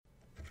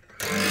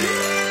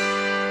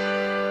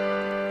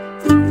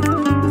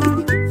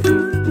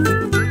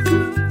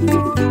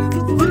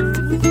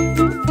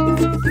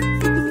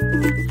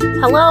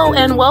Hello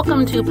and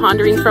welcome to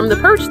Pondering from the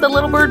Perch, the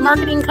Little Bird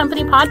Marketing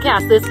Company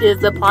podcast. This is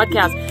the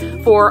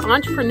podcast for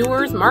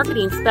entrepreneurs,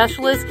 marketing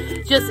specialists.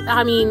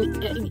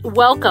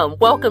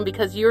 Welcome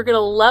because you're going to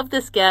love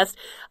this guest.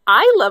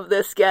 I love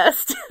this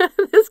guest.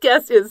 This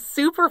guest is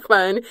super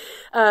fun.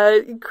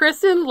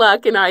 Kristen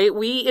Luck and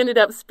we ended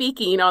up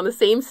speaking on the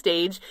same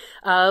stage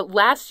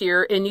last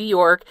year in New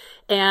York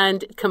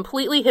and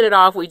completely hit it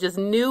off. We just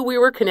knew we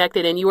were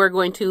connected, and you are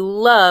going to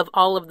love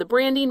all of the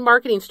branding,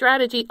 marketing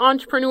strategy,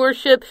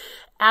 entrepreneurship,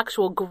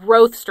 actual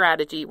growth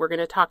strategy we're going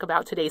to talk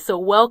about today. So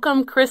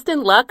welcome,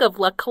 Kristen Luck of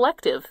Luck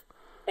Collective.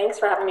 Thanks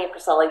for having me,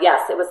 Priscilla.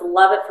 Yes, it was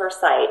love at first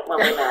sight when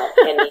we met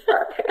in New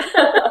York.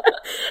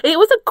 It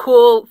was a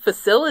cool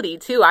facility,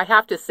 too, I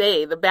have to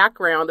say. The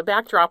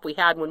backdrop we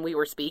had when we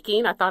were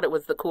speaking, I thought it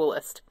was the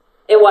coolest.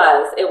 It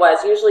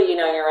was. Usually,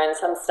 you're in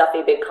some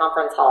stuffy big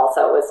conference hall,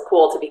 so it was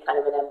cool to be kind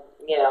of in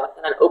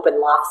an open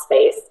loft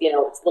space.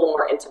 It's a little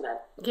more intimate.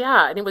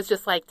 Yeah, and it was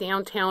just like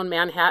downtown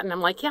Manhattan.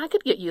 I'm like, yeah, I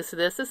could get used to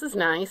this. This is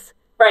nice.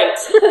 Right.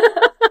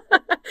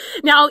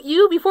 Now,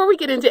 before we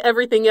get into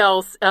everything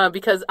else,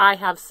 because I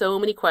have so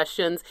many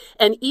questions,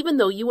 and even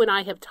though you and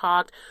I have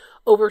talked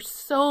over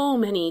so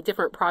many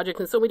different projects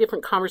and so many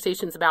different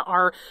conversations about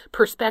our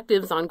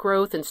perspectives on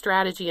growth and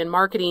strategy and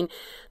marketing,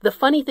 the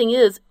funny thing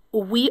is,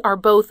 we are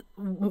both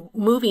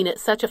moving at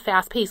such a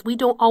fast pace. We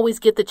don't always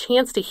get the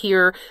chance to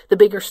hear the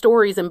bigger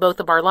stories in both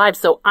of our lives.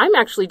 So I'm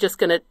actually just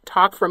going to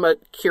talk from a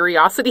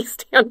curiosity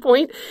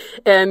standpoint,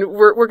 and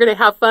we're going to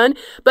have fun.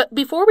 But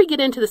before we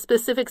get into the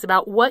specifics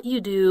about what you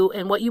do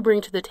and what you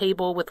bring to the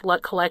table with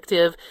Luck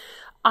Collective,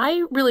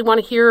 I really want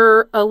to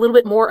hear a little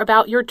bit more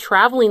about your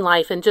traveling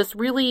life and just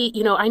really,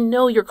 I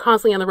know you're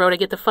constantly on the road. I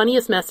get the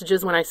funniest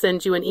messages when I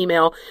send you an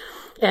email,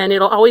 and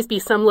it'll always be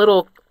some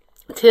little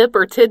tip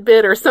or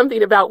tidbit or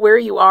something about where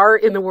you are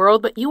in the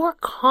world, but you are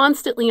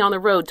constantly on the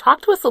road.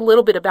 Talk to us a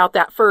little bit about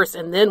that first,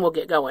 and then we'll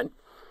get going.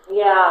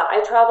 Yeah,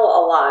 I travel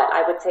a lot.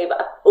 I would say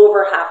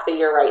over half the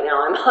year right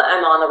now I'm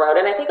on the road,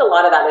 and I think a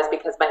lot of that is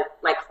because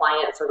my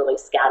clients are really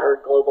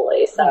scattered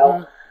globally.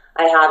 So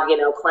I have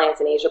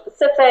clients in Asia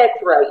Pacific,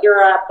 throughout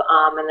Europe,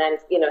 and then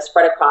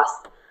spread across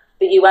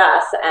the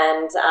U.S.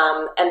 And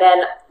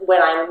then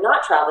when I'm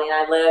not traveling,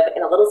 I live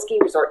in a little ski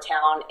resort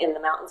town in the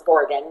mountains of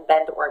Oregon,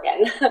 Bend,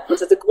 Oregon,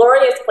 which is a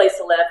glorious place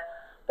to live,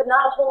 but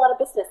not a whole lot of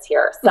business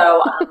here.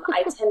 So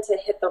I tend to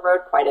hit the road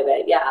quite a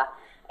bit, yeah.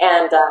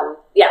 And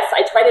yes,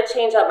 I try to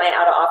change up my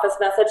out-of-office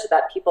message so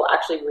that people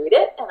actually read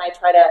it, and I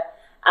try to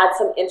add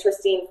some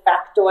interesting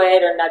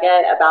factoid or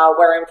nugget about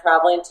where I'm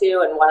traveling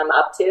to and what I'm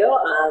up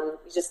to,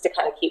 just to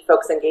kind of keep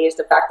folks engaged.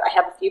 In fact, I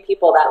have a few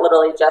people that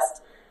literally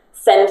just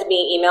send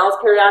me emails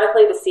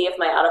periodically to see if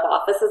my out of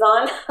office is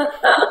on,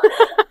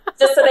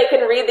 just so they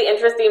can read the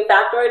interesting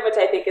factoid, which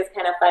I think is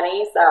kind of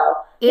funny. So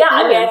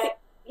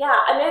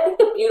I think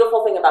the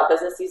beautiful thing about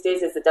business these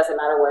days is it doesn't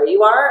matter where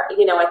you are.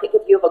 I think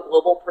if you have a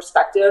global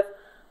perspective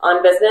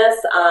on business,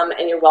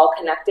 and you're well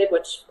connected,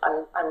 which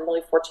I'm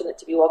really fortunate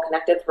to be well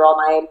connected through all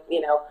my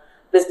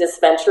business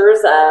ventures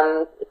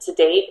to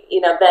date,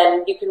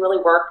 then you can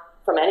really work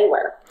from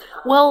anywhere.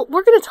 Well,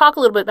 we're going to talk a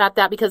little bit about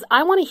that because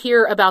I want to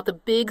hear about the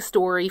big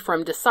story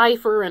from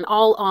Decipher and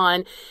All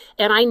On.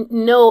 And I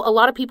know a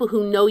lot of people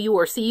who know you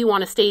or see you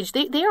on a stage,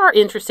 they are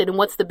interested in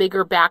what's the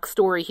bigger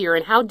backstory here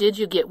and how did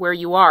you get where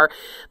you are.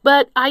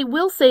 But I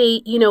will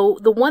say,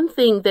 the one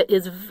thing that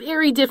is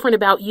very different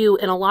about you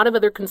and a lot of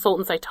other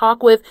consultants I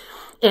talk with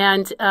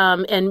and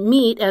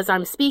meet as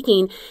I'm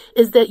speaking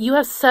is that you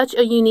have such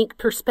a unique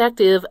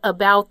perspective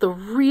about the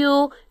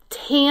real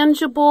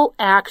tangible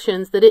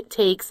actions that it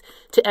takes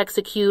to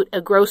execute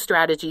a growth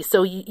strategy.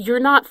 So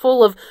you're not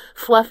full of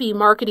fluffy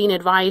marketing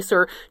advice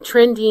or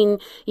trending,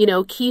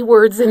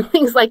 keywords and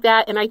things like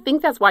that. And I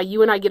think that's why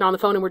you and I get on the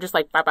phone and we're just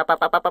like, bop, bop,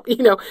 bop, bop, bop,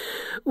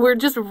 we're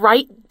just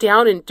right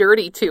down and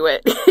dirty to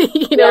it,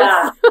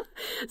 Yeah.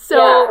 So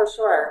yeah, for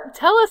sure.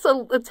 Tell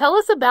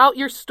us about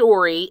your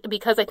story,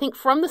 because I think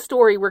from the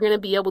story, we're going to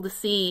be able to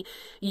see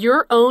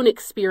your own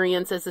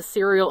experience as a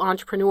serial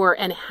entrepreneur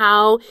and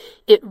how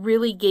it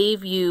really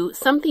gave you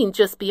something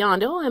just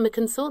beyond, I'm a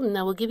consultant,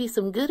 I will give you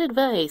some good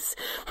advice.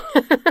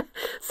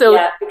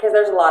 Yeah, because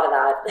there's a lot of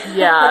that.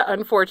 Yeah,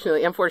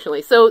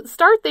 unfortunately. So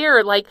start there,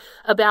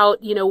 about,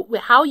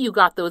 how you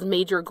got those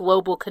major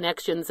global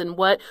connections and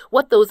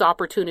what those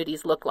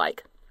opportunities look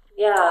like.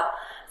 Yeah.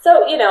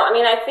 So,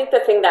 I think the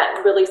thing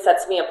that really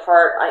sets me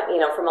apart,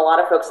 from a lot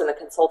of folks in the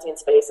consulting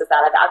space is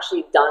that I've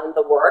actually done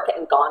the work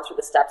and gone through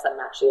the steps I'm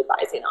actually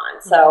advising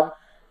on. So,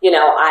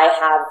 I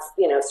have,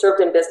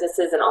 served in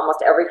businesses in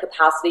almost every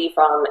capacity,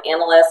 from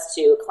analyst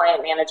to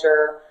client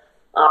manager,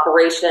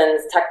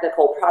 operations,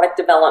 technical, product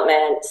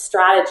development,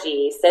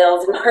 strategy,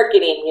 sales and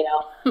marketing.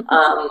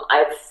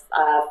 I've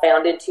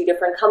founded 2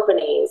 different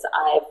companies.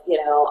 I've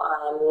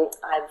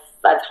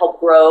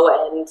helped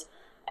grow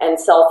and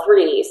sell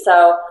 3.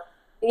 So,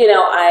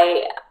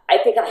 I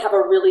think I have a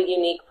really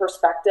unique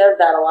perspective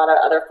that a lot of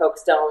other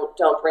folks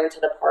don't bring to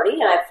the party.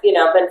 And I've,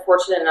 been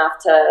fortunate enough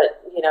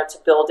to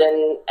build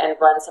and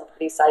run some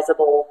pretty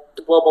sizable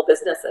global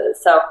businesses.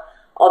 So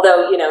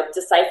although,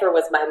 Decipher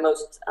was my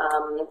most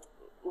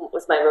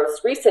was my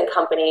most recent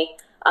company.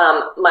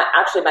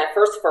 My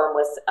first firm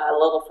was a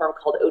little firm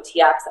called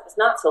OTX that was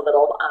not so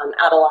little,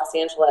 out of Los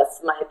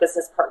Angeles. My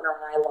business partner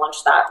and I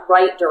launched that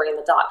right during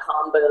the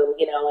dot-com boom,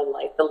 in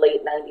like the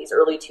late 90s,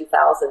 early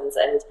 2000s,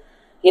 and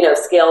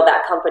scaled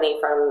that company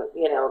from,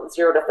 $0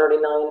 to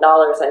 $30 million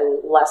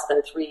in less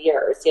than 3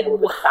 years,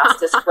 with the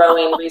fastest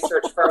growing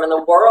research firm in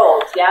the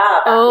world.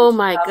 Yeah. Oh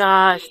my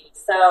gosh.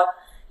 So,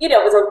 it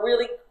was a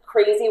really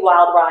crazy,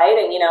 wild ride.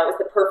 And, it was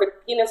the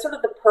perfect, sort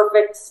of the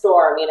perfect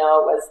storm. It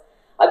was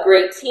a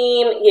great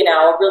team,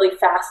 a really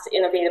fast,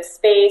 innovative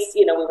space.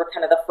 We were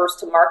kind of the first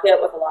to market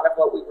with a lot of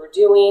what we were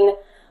doing.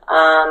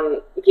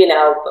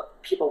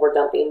 People were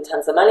dumping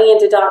tons of money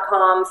into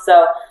 .com.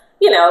 So,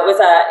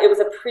 it was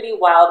a pretty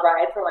wild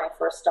ride for my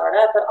first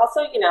startup, but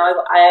also,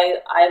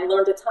 I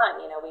learned a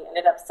ton. We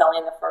ended up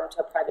selling the firm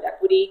to a private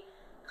equity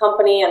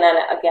company, and then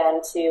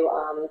again to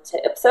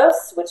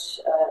Ipsos,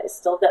 which is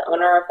still the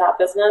owner of that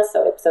business.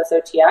 So Ipsos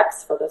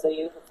OTX, for those of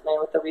you who are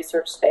familiar with the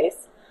research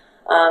space.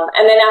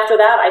 And then after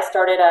that, I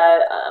started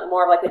a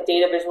more of like a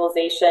data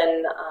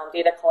visualization,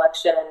 data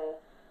collection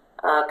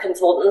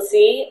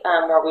consultancy,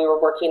 where we were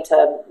working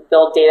to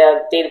build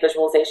data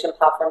visualization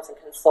platforms and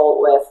consult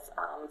with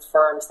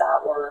firms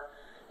that were,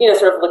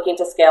 sort of looking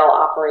to scale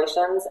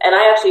operations. And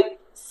I actually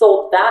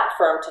sold that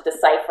firm to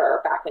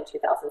Decipher back in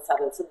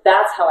 2007. So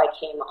that's how I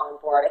came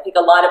on board. I think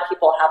a lot of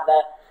people have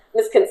the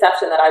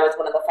misconception that I was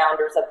one of the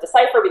founders of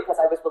Decipher because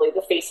I was really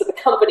the face of the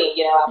company,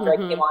 after I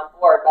came on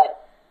board.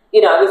 But,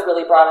 I was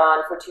really brought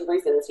on for two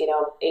reasons,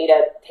 A,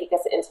 to take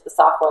us into the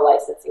software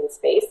licensing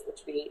space,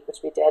 which we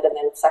did. And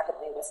then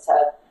secondly was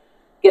to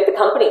get the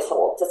company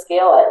sold, to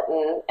scale it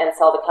and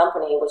sell the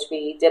company, which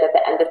we did at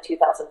the end of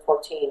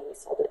 2014. We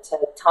sold it to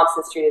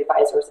Thompson Street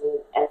Advisors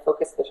and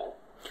Focus Vision.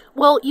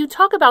 Well, you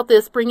talk about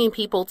this bringing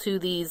people to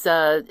these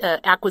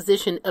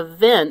acquisition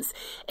events,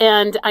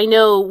 and I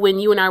know when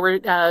you and I were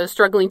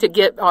struggling to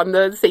get on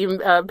the same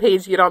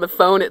page, get on the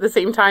phone at the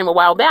same time a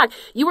while back,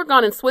 you were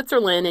gone in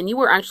Switzerland, and you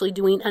were actually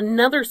doing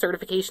another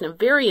certification, a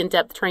very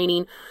in-depth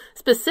training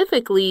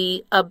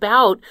specifically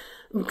about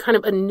kind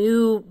of a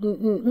new,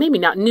 maybe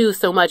not new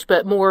so much,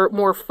 but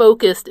more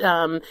focused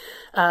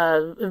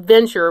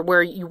venture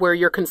where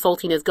your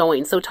consulting is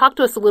going. So talk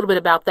to us a little bit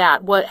about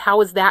that.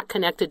 How is that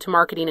connected to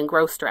marketing and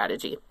growth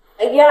strategy?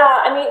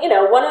 Yeah, I mean,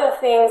 one of the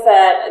things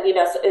that,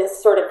 is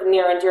sort of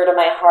near and dear to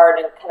my heart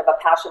and kind of a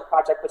passion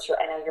project, which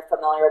I know you're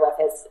familiar with,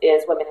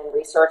 is Women in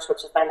Research,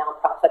 which is my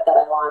nonprofit that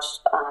I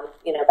launched,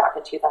 back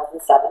in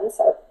 2007.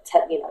 So,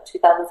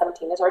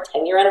 2017 is our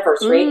 10-year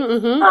anniversary.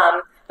 Mm-hmm.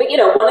 But,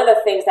 one of the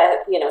things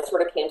that,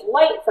 sort of came to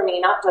light for me,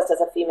 not just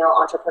as a female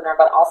entrepreneur,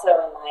 but also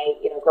in my,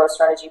 growth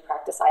strategy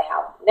practice I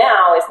have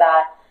now is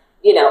that,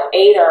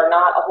 there are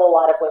not a whole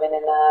lot of women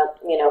in the,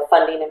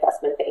 funding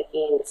investment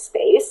banking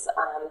space.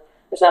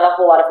 There's not a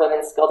whole lot of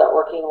women skilled at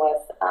working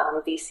with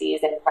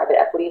VCs and private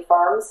equity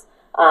firms.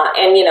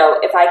 And,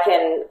 if I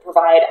can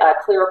provide a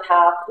clear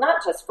path,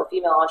 not just for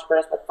female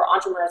entrepreneurs, but for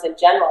entrepreneurs in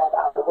general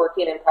about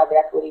working in private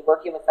equity,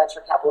 working with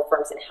venture capital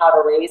firms and how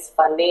to raise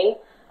funding,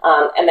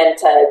 and then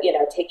to,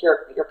 take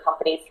your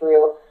company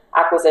through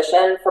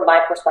acquisition, from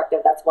my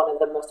perspective, that's one of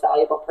the most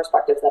valuable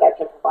perspectives that I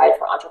can provide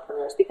for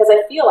entrepreneurs, because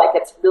I feel like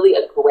it's really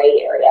a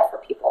gray area for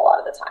people a lot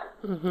of the time.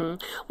 Mm-hmm.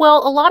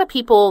 Well, a lot of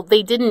people,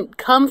 they didn't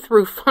come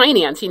through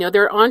finance.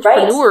 They're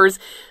entrepreneurs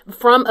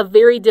from a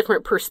very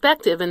different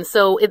perspective. And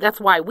so that's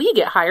why we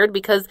get hired,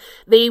 because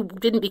they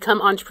didn't become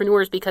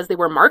entrepreneurs because they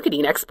were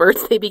marketing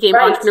experts. They became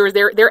entrepreneurs.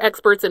 They're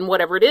experts in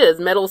whatever it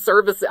is, metal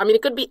service. I mean,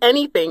 it could be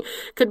anything.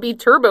 It could be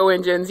turbo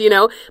engines,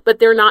 but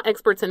they're not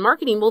experts in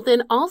marketing. Well,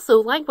 then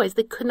also, likewise,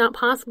 they could not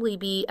possibly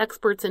be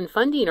experts in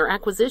funding or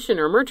acquisition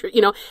or merger.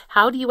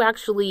 How do you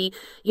actually,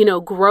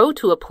 grow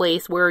to a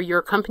place where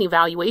your company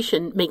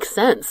valuation makes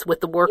sense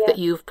with the work that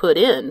you've put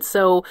in?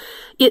 So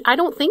I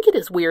don't think it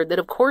is weird that,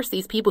 of course,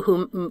 these people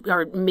who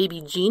are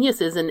maybe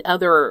geniuses in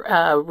other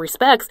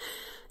respects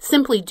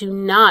simply do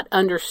not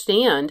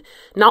understand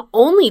not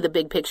only the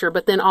big picture,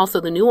 but then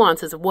also the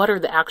nuances of what are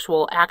the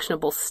actual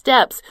actionable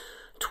steps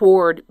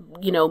toward,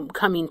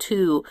 coming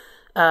to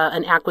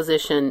an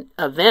acquisition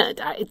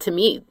event. To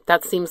me,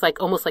 that seems like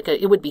almost like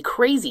it would be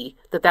crazy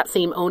that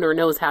same owner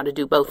knows how to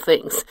do both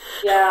things.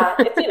 Yeah,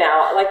 it's,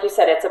 like you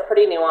said, it's a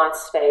pretty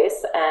nuanced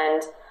space,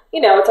 and,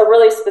 it's a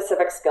really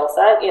specific skill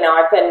set.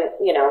 I've been,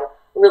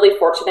 really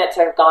fortunate to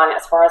have gone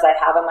as far as I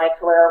have in my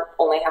career,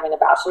 only having a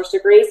bachelor's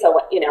degree. So,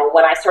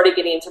 when I started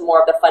getting into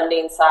more of the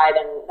funding side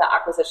and the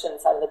acquisition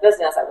side of the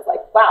business, I was like,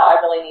 wow, I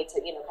really need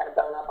to, kind of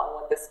bone up on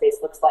what this space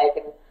looks like,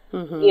 and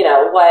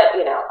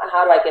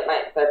how do I get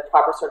the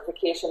proper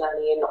certification I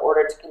need in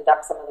order to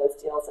conduct some of those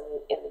deals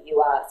in the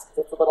U.S.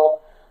 Because it's a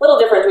little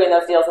different doing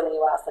those deals in the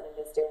U.S. than it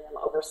is doing them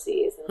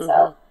overseas. And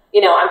so,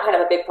 I'm kind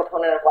of a big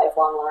proponent of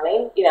lifelong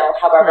learning.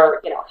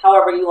 However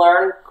you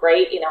learn,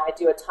 great. I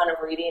do a ton of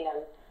reading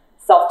and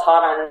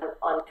self-taught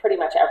on pretty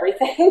much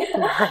everything.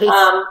 Right.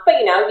 But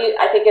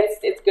I think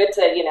it's good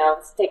to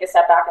take a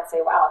step back and say,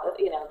 wow,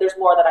 there's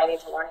more that I need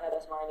to learn here.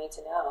 There's more I need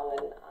to know,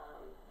 and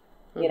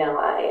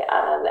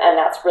and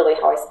that's really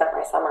how I spent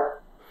my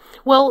summer.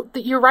 Well,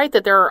 you're right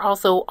that there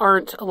also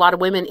aren't a lot of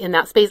women in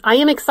that space. I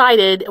am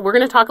excited. We're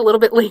going to talk a little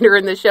bit later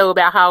in the show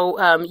about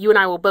how you and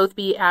I will both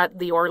be at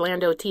the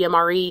Orlando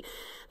TMRE,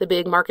 the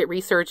big market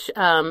research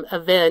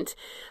event.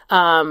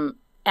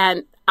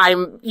 And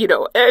I'm,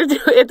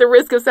 at the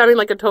risk of sounding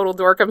like a total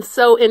dork, I'm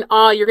so in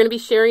awe. You're going to be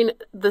sharing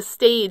the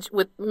stage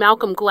with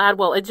Malcolm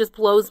Gladwell. It just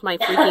blows my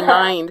freaking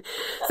mind.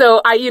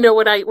 So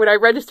when I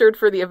registered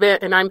for the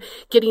event and I'm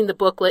getting the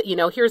booklet,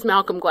 here's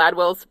Malcolm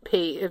Gladwell's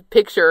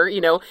picture,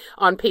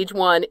 on page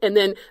 1, and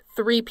then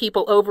 3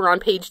 people over on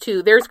page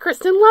 2. There's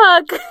Kristen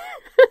Luck.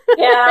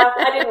 Yeah,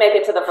 I didn't make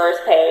it to the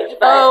first page,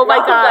 but oh my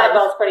gosh,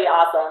 Gladwell's pretty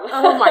awesome.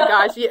 Oh my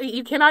gosh,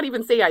 you cannot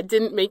even say I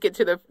didn't make it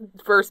to the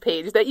first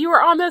page, that you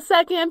were on the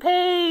second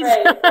page.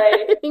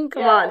 Right.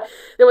 Come on.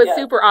 It was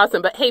super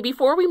awesome. But hey,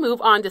 before we move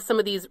on to some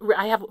of these,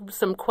 I have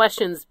some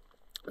questions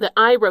that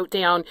I wrote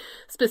down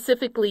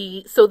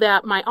specifically so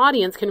that my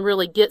audience can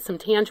really get some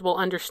tangible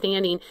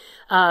understanding,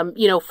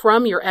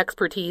 from your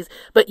expertise.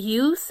 But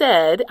you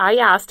said, I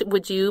asked,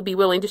 would you be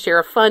willing to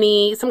share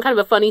some kind of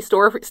a funny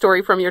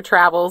story from your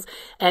travels?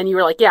 And you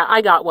were like, yeah,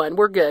 I got one.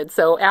 We're good.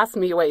 So ask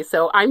me away.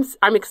 So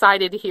I'm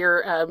excited to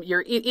hear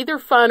your either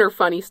fun or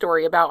funny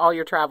story about all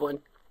your traveling.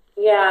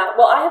 Yeah,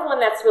 well, I have one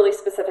that's really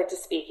specific to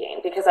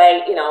speaking because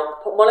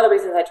one of the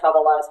reasons I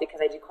travel a lot is because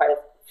I do quite a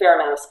fair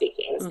amount of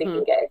speaking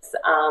gigs.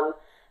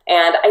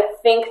 And I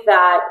think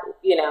that,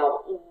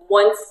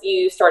 once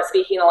you start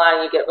speaking a lot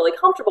and you get really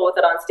comfortable with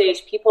it on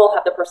stage, people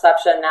have the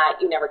perception that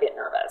you never get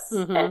nervous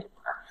anymore.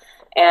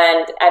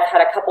 And I've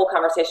had a couple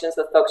conversations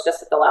with folks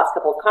just at the last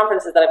couple of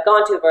conferences that I've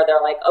gone to where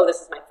they're like, oh,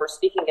 this is my first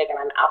speaking gig and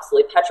I'm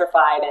absolutely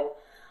petrified. And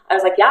I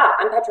was like, yeah,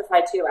 I'm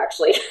petrified too,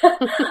 actually.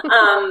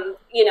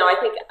 I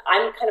think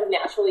I'm kind of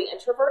naturally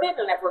introverted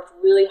and I've worked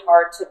really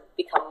hard to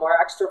become more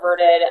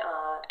extroverted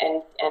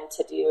and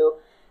to do,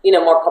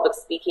 more public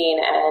speaking.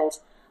 And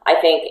I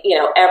think,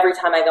 every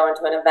time I go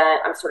into an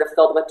event, I'm sort of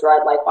filled with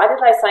dread, like, why did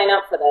I sign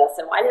up for this?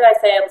 And why did I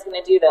say I was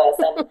going to do this?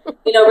 And,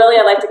 really,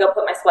 I like to go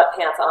put my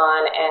sweatpants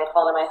on and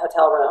crawl into my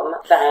hotel room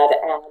bed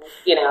and,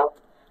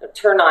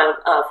 turn on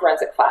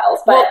forensic files.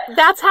 But well,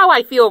 that's how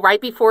I feel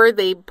right before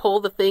they pull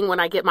the thing when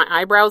I get my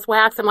eyebrows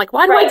waxed. I'm like,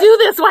 why do I do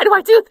this? Why do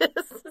I do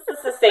this? This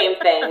is the same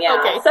thing,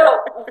 yeah. Okay. So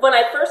when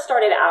I first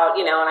started out,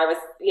 and I was,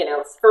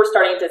 first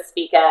starting to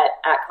speak at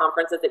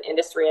conferences and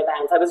industry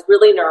events, I was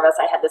really nervous.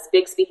 I had this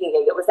big speaking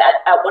gig. It was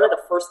at one of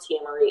the first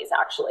TMREs,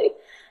 actually.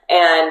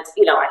 And,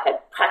 I had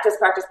practice.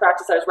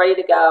 I was ready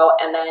to go.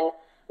 And then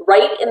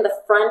right in the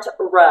front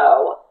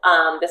row,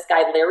 this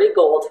guy, Larry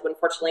Gold, who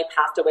unfortunately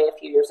passed away a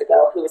few years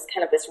ago, who was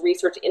kind of this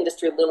research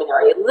industry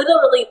luminary,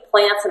 literally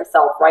plants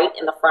himself right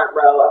in the front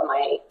row of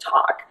my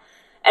talk.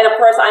 And of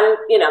course,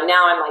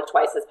 now I'm like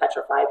twice as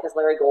petrified because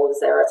Larry Gold is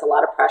there. It's a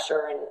lot of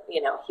pressure. And,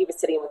 he was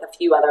sitting with a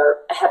few other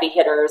heavy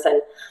hitters.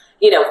 And,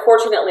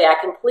 fortunately, I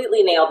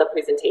completely nailed the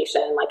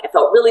presentation. Like, I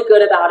felt really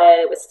good about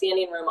it. It was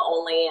standing room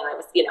only. And I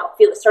was,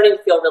 starting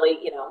to feel really,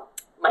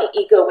 my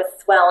ego was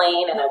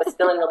swelling and I was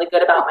feeling really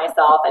good about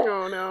myself. And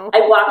oh, no.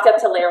 I walked up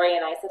to Larry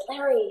and I said,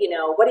 Larry,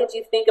 what did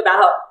you think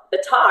about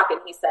the talk? And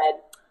he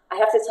said, I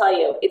have to tell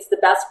you, it's the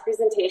best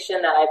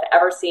presentation that I've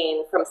ever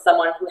seen from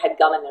someone who had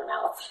gum in their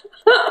mouth.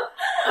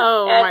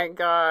 Oh my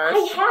gosh.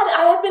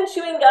 I had been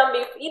chewing gum,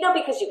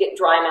 because you get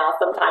dry mouth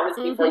sometimes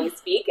before you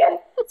speak. And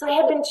so I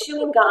had been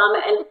chewing gum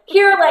and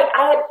here,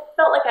 I had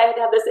felt like I had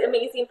had this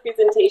amazing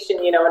presentation,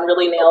 and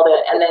really nailed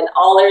it. And then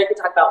all Larry could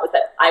talk about was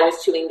that I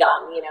was chewing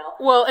gum,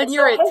 Well, and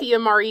you're at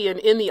TMRE and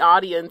in the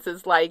audience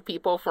is like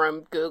people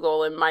from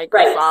Google and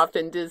Microsoft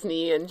and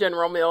Disney and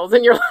General Mills.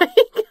 And you're like,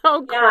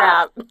 oh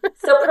crap. Yeah.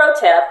 So pro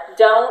tip,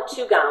 don't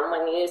chew gum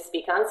when you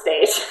speak on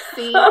stage.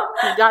 See,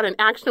 you got an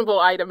actionable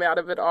item out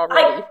of it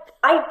already.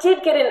 I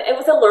did get it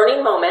was a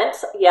learning moment.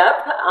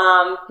 Yep.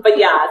 But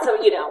yeah, so,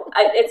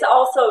 it's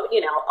also,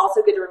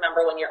 also good to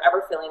remember when you're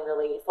ever feeling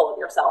really full of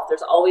yourself,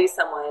 there's always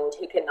someone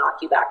who can knock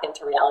you back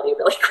into reality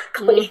really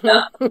quickly.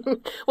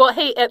 Well,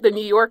 hey, at the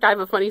New York, I have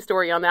a funny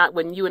story on that.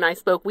 When you and I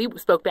spoke, we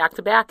spoke back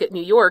to back at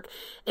New York,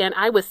 and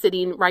I was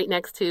sitting right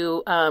next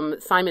to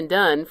Simon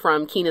Dunn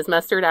from Keena's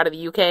Mustard out of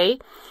the UK.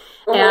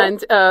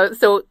 And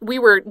so we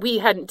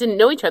didn't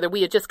know each other.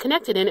 We had just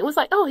connected, and it was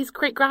like, oh, he's a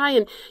great guy.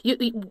 And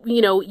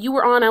you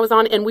were on, I was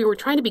on, and we were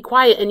trying to be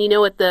quiet. And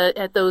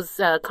at those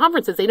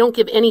conferences, they don't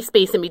give any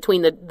space in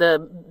between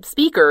the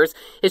speakers.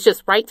 It's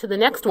just right to the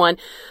next one.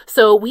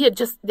 So we had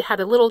just had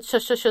a little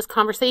shush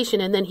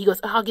conversation, and then he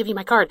goes, oh, I'll give you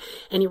my card,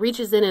 and he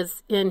reaches in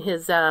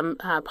his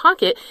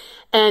pocket,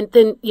 and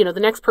then the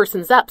next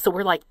person's up. So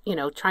we're like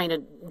trying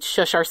to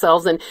shush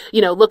ourselves and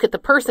look at the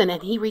person,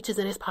 and he reaches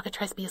in his pocket,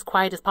 tries to be as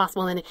quiet as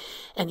possible,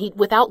 and he,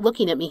 without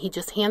looking at me, he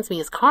just hands me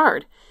his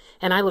card.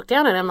 And I look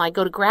down at him, I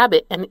go to grab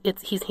it, and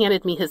he's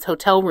handed me his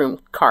hotel room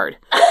card.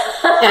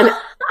 And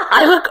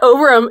I look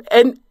over him,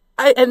 and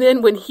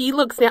then when he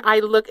looks down, I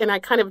look and I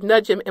kind of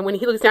nudge him, and when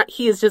he looks down,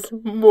 he is just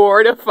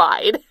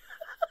mortified.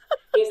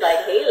 He's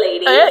like, hey,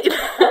 lady.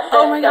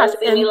 Oh my gosh.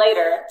 See me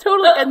later.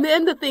 Totally. And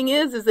then the thing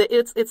is that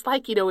it's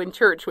like, in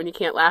church when you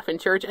can't laugh in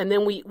church. And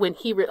then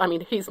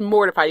he's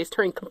mortified. He's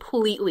turning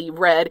completely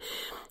red.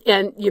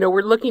 And,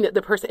 we're looking at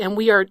the person and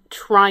we are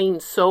trying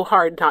so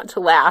hard not to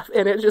laugh.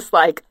 And it's just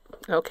like,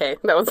 okay,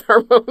 that was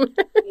our moment.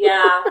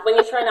 Yeah. When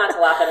you try not to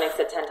laugh, it makes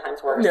it 10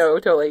 times worse. No,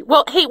 totally.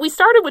 Well, hey, we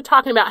started with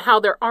talking about how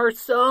there are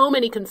so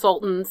many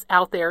consultants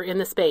out there in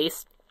the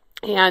space.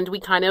 And we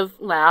kind of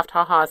laughed,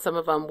 haha, some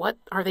of them, what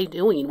are they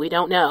doing? We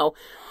don't know.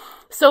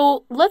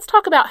 So let's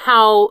talk about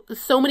how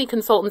so many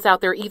consultants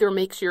out there either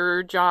makes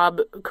your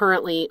job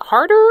currently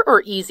harder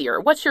or easier.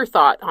 What's your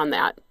thought on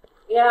that?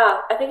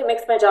 Yeah, I think it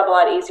makes my job a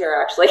lot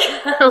easier, actually.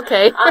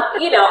 Okay. And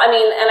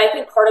I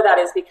think part of that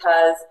is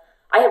because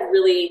I have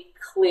really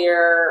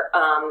clear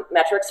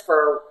metrics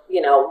for,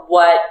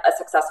 what a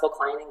successful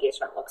client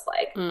engagement looks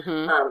like.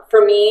 Mm-hmm.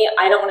 For me,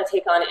 I don't want to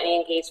take on any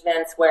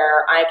engagements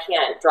where I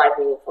can't drive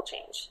meaningful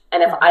change.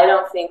 And if mm-hmm. I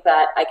don't think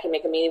that I can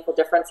make a meaningful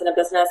difference in a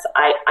business,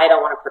 I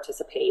don't want to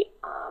participate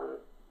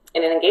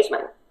in an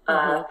engagement.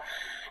 Mm-hmm.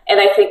 And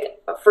I think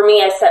for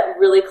me, I set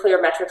really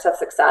clear metrics of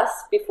success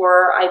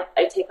before I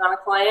take on a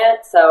client.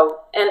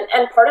 So,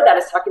 and part of that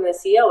is talking to the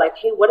CEO, like,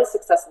 hey, what does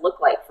success look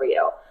like for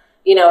you?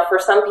 For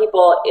some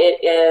people,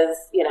 it is,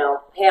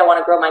 hey, I want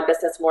to grow my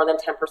business more than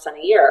 10%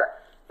 a year.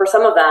 For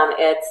some of them,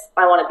 it's,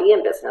 I want to be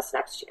in business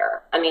next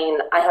year. I mean,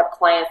 I have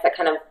clients that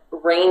kind of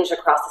range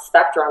across the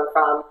spectrum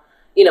from,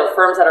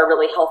 firms that are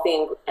really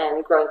healthy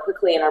and growing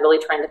quickly and are really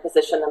trying to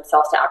position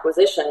themselves to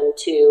acquisition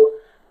to,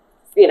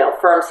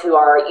 firms who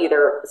are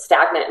either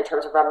stagnant in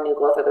terms of revenue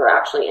growth or they're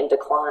actually in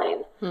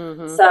decline.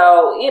 Mm-hmm.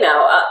 So,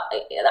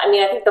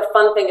 I think the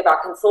fun thing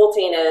about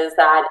consulting is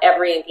that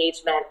every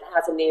engagement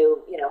has a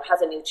new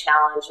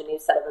challenge, a new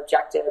set of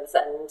objectives.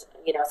 And,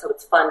 so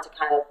it's fun to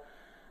kind of,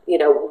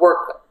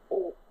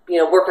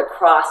 work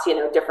across,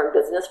 different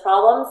business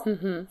problems.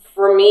 Mm-hmm.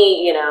 For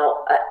me,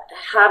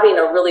 having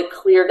a really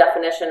clear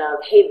definition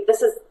of, hey,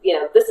 this is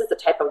the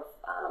type of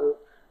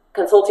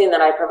consulting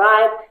that I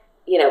provide.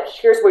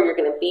 Here's where you're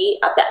going to be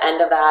at the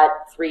end of that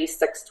 3,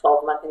 6,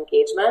 12-month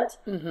engagement.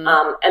 Mm-hmm.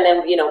 And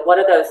then, what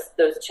are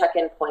those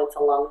check-in points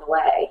along the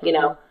way?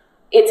 Mm-hmm.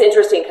 It's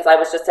interesting because I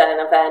was just at an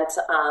event,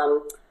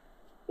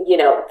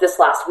 this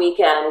last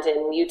weekend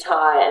in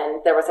Utah,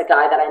 and there was a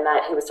guy that I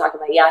met who was talking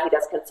about, he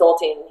does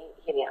consulting.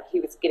 He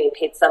was getting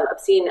paid some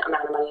obscene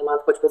amount of money a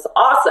month, which was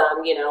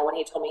awesome, when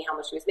he told me how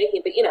much he was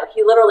making. But,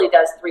 he literally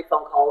does 3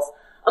 phone calls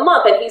a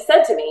month. And he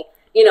said to me,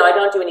 I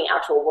don't do any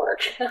actual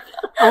work.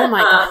 Oh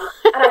my God.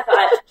 And I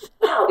thought,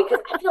 wow, because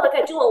I feel like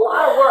I do a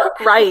lot of work.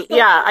 Right.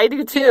 Yeah, I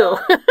do too.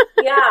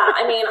 Yeah.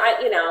 I mean,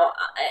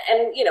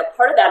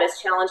 part of that is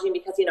challenging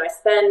because, I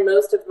spend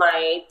most of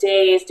my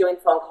days doing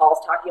phone calls,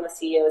 talking with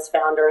CEOs,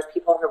 founders,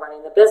 people who are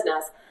running the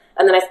business.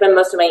 And then I spend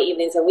most of my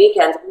evenings and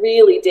weekends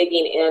really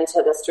digging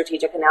into the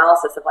strategic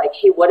analysis of like,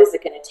 hey, what is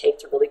it going to take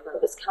to really grow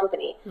this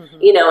company?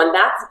 Mm-hmm. And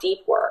that's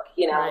deep work.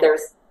 Right.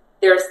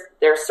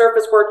 There's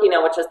surface work,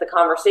 which is the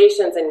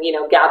conversations and,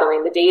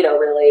 gathering the data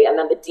really. And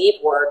then the deep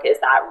work is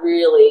that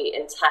really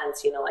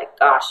intense, like,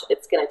 gosh,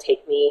 it's going to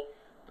take me,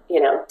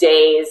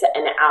 days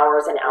and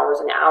hours and hours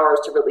and hours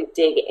to really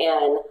dig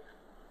in,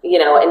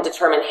 and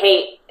determine,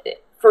 hey,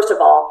 first of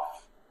all,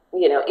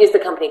 is the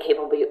company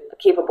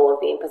capable of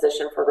being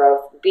positioned for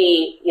growth?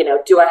 B,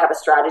 do I have a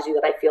strategy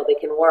that I feel that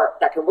can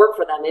work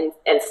for them?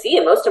 And C,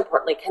 and most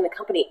importantly, can the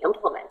company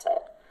implement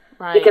it?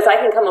 Right. Because I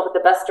can come up with the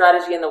best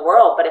strategy in the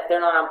world, but if they're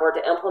not on board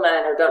to implement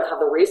it or don't have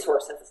the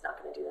resources, it's not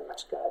going to do them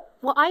much good.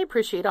 Well, I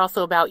appreciate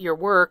also about your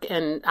work,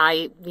 and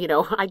I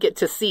get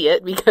to see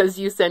it because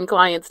you send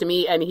clients to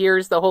me, and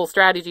here's the whole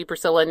strategy,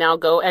 Priscilla, now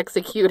go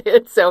execute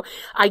it. So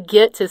I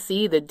get to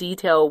see the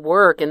detailed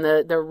work and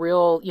the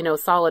real,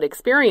 solid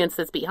experience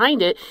that's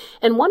behind it.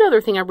 And one other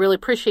thing I really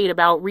appreciate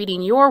about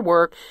reading your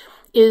work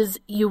is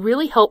you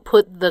really help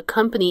put the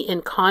company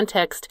in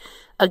context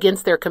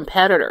against their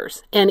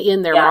competitors and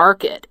in their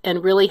market,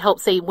 and really help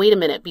say, wait a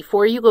minute,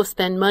 before you go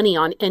spend money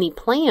on any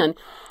plan,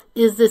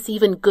 is this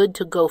even good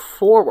to go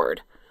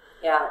forward?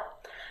 Yeah.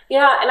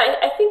 Yeah. And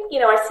I think,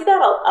 I see that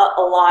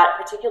a lot,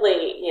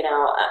 particularly,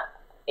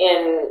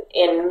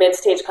 in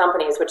mid-stage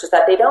companies, which is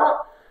that they don't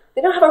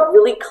have a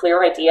really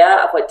clear idea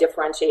of what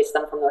differentiates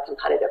them from their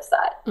competitive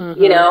set.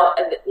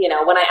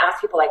 Mm-hmm. When I ask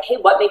people like, hey,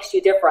 what makes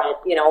you different?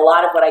 A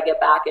lot of what I get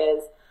back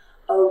is,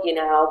 oh,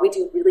 we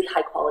do really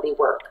high quality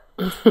work.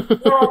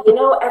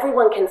 Yeah,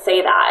 everyone can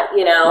say that,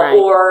 right.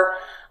 Or,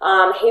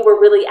 hey, we're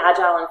really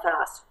agile and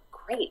fast.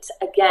 Great.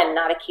 Again,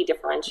 not a key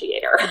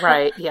differentiator.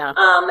 Right. Yeah.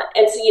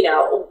 And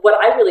so, what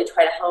I really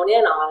try to hone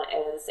in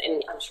on is,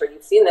 and I'm sure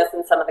you've seen this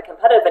in some of the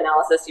competitive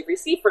analysis you've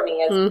received from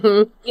me is,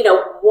 mm-hmm.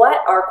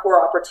 What are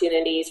core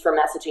opportunities for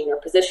messaging or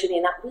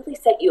positioning that really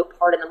set you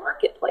apart in the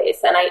marketplace?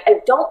 And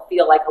I don't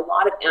feel like a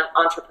lot of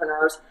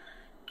entrepreneurs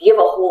give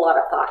a whole lot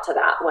of thought to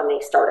that when they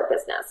start a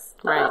business.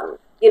 Right.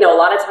 A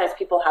lot of times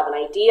people have an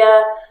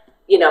idea,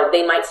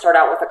 they might start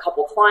out with a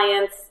couple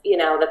clients,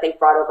 that they've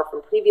brought over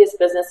from previous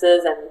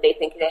businesses, and they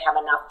think they have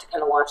enough to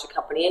kind of launch a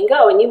company and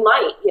go. And you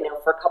might,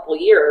 for a couple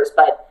of years,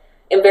 but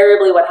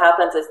invariably what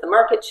happens is the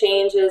market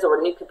changes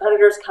or new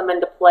competitors come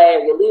into play, or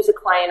you lose a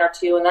client or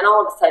two, and then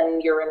all of a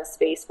sudden you're in a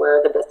space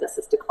where the business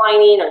is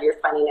declining, or you're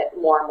finding it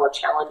more and more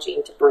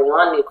challenging to bring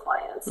on new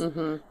clients.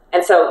 Mm-hmm.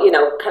 And so,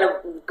 kind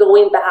of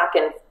going back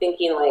and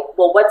thinking like,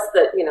 well, what's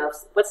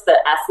the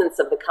essence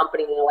of the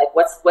company? Like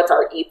what's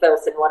our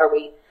ethos, and what are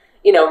we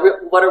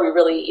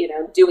really,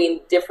 doing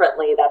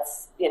differently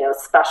that's,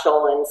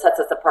 special and sets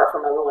us apart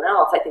from everyone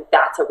else? I think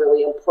that's a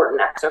really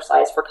important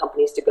exercise for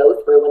companies to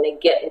go through when they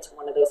get into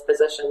one of those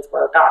positions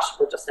where, gosh,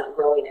 we're just not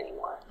growing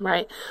anymore.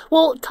 Right.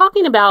 Well,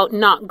 talking about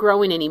not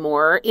growing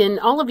anymore, in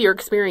all of your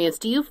experience,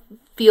 do you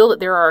feel that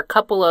there are a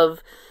couple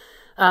of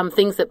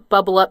things that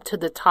bubble up to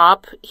the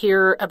top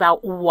here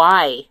about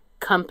why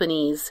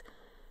companies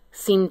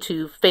seem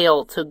to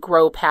fail to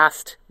grow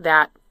past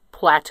that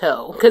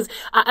plateau? Because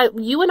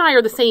you and I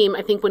are the same.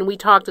 I think when we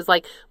talked, is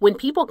like when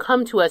people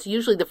come to us,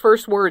 usually the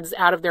first words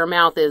out of their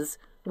mouth is,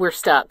 "We're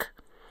stuck."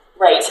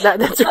 Right.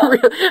 That's a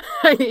real.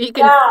 You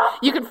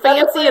can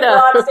fancy it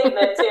up. Broad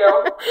statement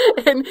too.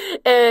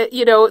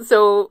 And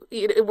so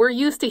we're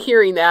used to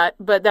hearing that,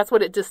 but that's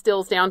what it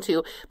distills down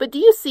to. But do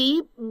you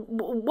see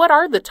what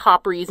are the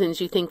top reasons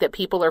you think that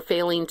people are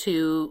failing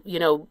to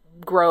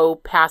grow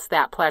past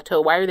that plateau?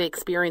 Why are they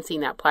experiencing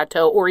that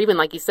plateau? Or even,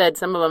 like you said,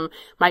 some of them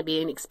might be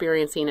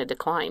experiencing a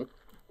decline.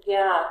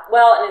 Yeah,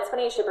 well, and it's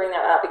funny you should bring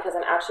that up, because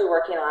I'm actually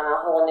working on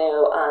a whole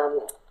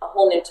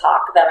new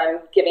talk that I'm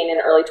giving in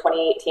early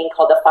 2018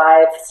 called the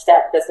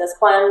 5-Step Business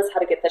Cleanse: How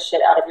to Get the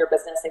Shit Out of Your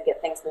Business and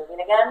Get Things Moving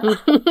Again,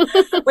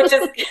 which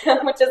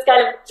is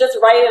kind of just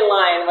right in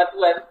line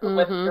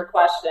with your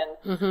question.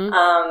 Mm-hmm.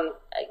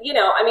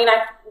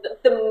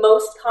 The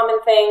most common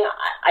thing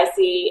I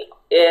see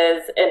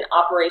is an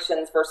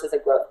operations versus a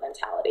growth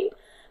mentality,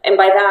 and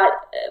by that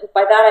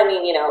I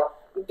mean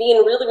being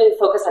really, really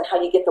focused on how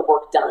you get the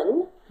work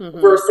done, mm-hmm.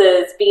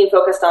 versus being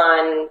focused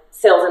on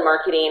sales and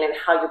marketing and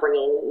how you're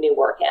bringing new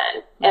work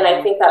in. Mm-hmm. And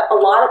I think that a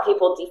lot of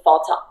people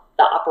default to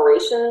the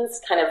operations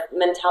kind of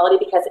mentality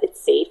because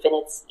it's safe and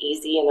it's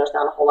easy and there's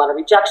not a whole lot of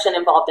rejection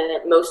involved in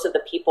it. Most of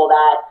the people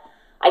that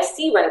I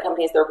see running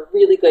companies, they're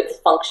really good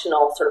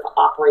functional sort of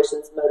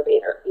operations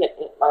motivator,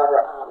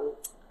 or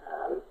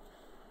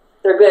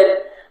they're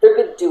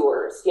good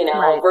doers,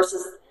 right.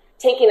 Versus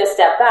taking a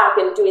step back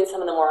and doing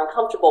some of the more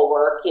uncomfortable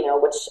work,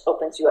 which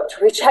opens you up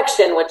to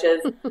rejection, which is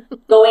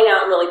going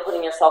out and really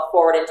putting yourself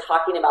forward and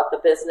talking about the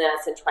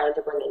business and trying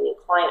to bring in new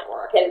client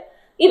work. And,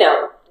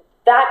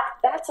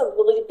 that's a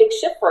really big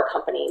shift for a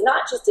company,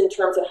 not just in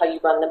terms of how you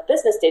run the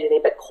business day to day,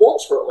 but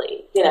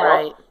culturally,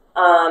 Right.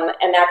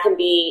 And that can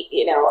be,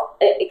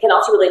 it can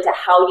also relate to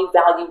how you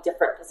value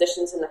different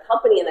positions in the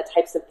company and the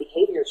types of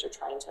behaviors you're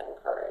trying to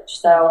encourage.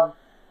 So, mm-hmm.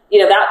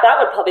 That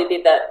would probably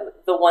be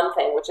the one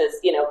thing, which is,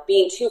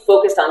 being too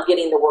focused on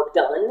getting the work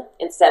done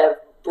instead of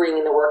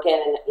bringing the work in.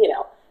 And,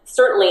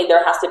 certainly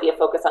there has to be a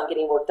focus on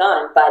getting work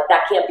done, but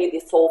that can't be the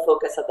sole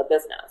focus of the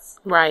business.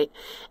 Right.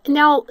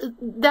 Now,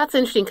 that's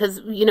interesting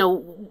because,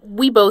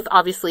 we both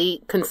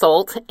obviously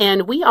consult,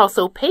 and we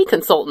also pay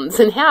consultants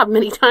and have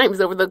many times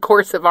over the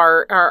course of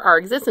our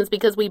existence,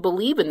 because we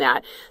believe in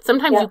that.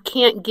 Sometimes you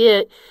can't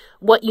get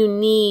what you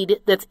need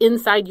that's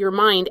inside your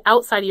mind,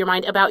 outside of your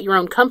mind about your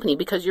own company,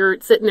 because you're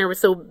sitting there with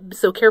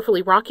so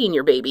carefully rocking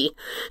your baby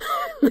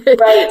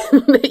right.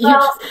 that you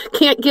just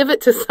can't give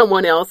it to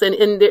someone else. And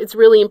it's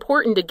really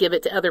important to give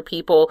it to other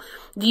people.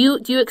 Do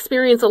you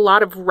experience a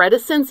lot of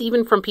reticence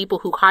even from people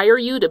who hire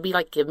you to be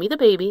like, give me the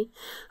baby,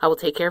 I will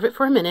take care of it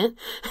for a minute?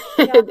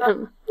 No,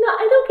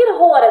 I don't get a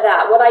whole lot of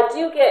that. What I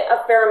do get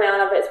a fair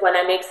amount of is when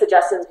I make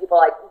suggestions, people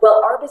are like,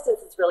 well, our business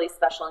is really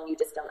special and you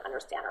just don't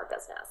understand our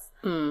business.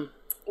 Mm.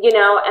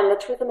 And the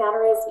truth of the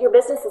matter is your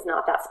business is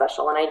not that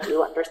special, and I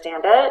do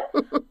understand it.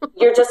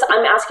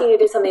 I'm asking you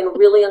to do something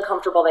really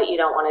uncomfortable that you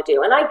don't want to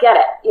do. And I get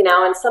it,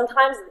 and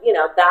sometimes,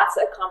 that's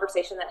a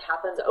conversation that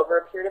happens over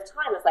a period of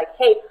time. It's like,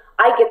 hey,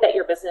 I get that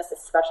your business is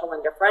special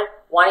and different.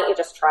 Why don't you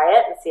just try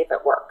it and see if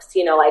it works?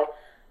 Like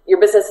your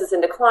business is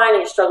in decline and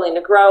you're struggling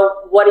to grow.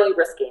 What are you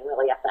risking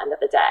really at the end of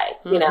the day?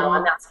 Mm-hmm.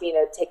 I'm asking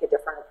you to take a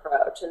different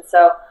approach. And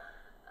so,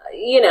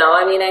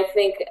 I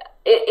think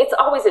it's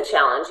always a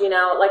challenge,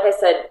 like I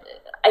said,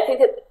 I think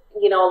that,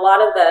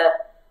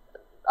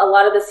 a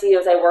lot of the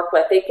CEOs I work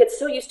with, they get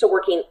so used to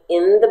working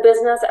in the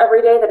business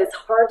every day that it's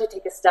hard to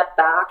take a step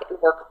back and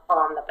work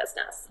on the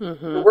business.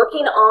 Mm-hmm.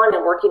 Working on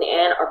and working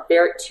in are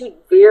two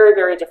very,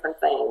 very different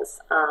things.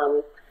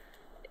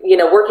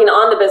 Working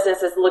on the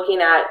business is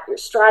looking at your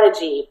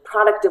strategy,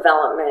 product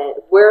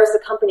development, where is the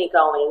company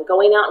going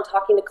out and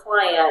talking to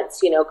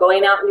clients,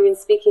 going out and doing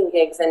speaking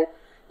gigs and,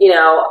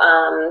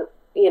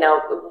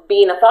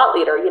 being a thought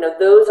leader,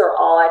 those are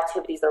all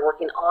activities that are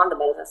working on the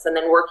business. And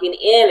then working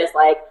in is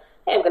like,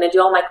 hey, I'm going to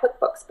do all my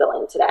QuickBooks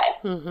billing today.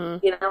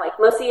 Mm-hmm. Like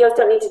most CEOs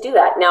don't need to do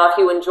that. Now, if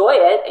you enjoy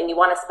it and you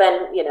want to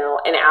spend,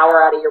 an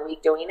hour out of your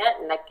week doing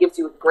it, and that gives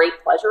you great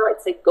pleasure,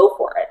 I'd say go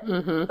for it.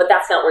 Mm-hmm. But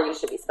that's not where you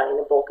should be spending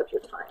the bulk of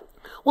your time.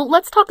 Well,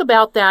 let's talk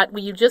about that.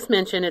 You just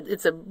mentioned it.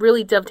 It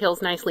really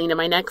dovetails nicely into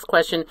my next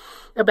question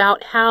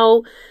about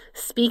how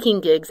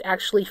speaking gigs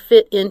actually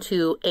fit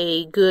into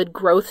a good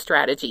growth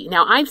strategy?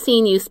 Now, I've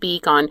seen you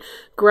speak on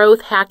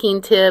growth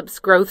hacking tips,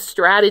 growth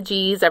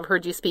strategies. I've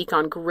heard you speak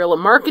on guerrilla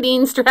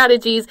marketing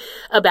strategies,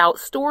 about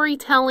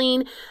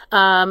storytelling.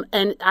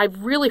 And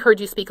I've really heard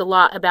you speak a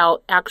lot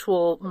about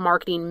actual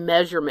marketing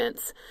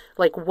measurements.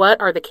 Like, what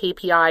are the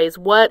KPIs?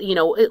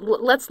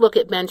 Let's look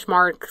at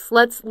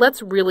benchmarks.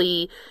 Let's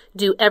really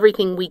do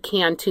everything we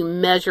can to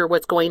measure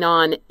what's going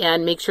on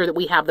and make sure that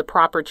we have the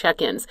proper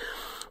check-ins.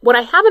 What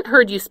I haven't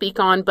heard you speak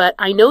on, but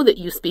I know that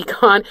you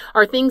speak on,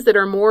 are things that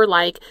are more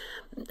like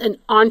an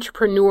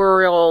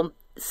entrepreneurial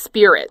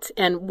spirit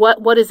and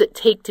what does it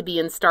take to be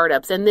in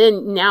startups. And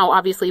then now,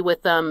 obviously,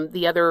 with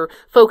the other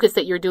focus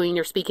that you're doing,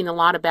 you're speaking a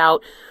lot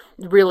about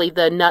really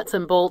the nuts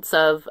and bolts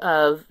of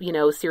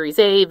Series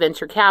A,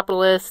 venture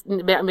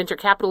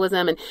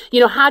capitalism, and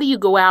how do you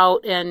go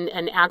out and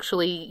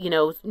actually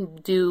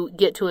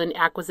get to an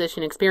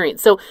acquisition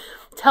experience. So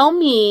tell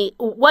me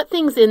what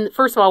things in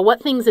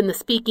the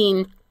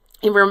speaking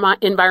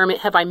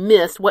environment have I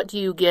missed? What do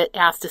you get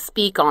asked to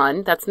speak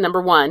on? That's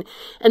number one.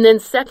 And then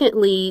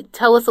secondly,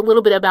 tell us a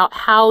little bit about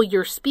how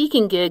your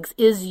speaking gigs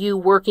is you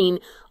working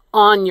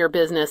on your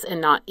business and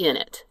not in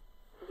it.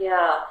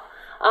 Yeah.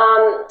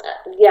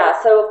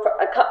 So for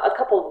a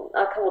couple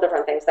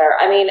different things there.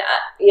 I mean,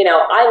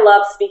 I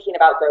love speaking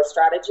about growth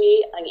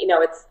strategy. And,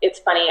 it's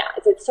funny.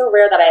 It's so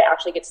rare that I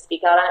actually get to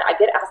speak on it. I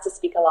get asked to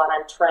speak a lot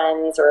on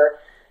trends or,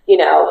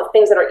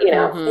 things that are,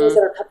 things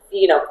that are, I've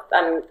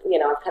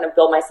kind of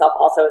billed myself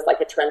also as like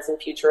a trends and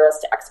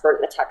futurist expert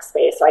in the tech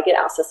space. So I get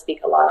asked to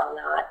speak a lot on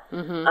that.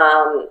 Mm-hmm.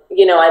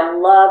 I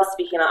love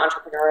speaking on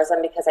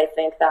entrepreneurism because I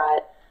think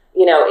that,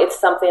 it's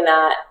something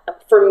that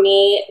for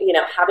me,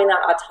 having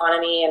that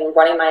autonomy and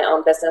running my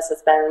own business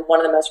has been one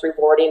of the most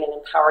rewarding and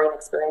empowering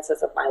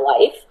experiences of my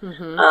life.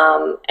 Mm-hmm.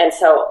 And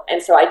so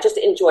I just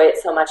enjoy it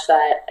so much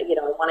that, I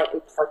want to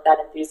impart that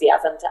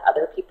enthusiasm to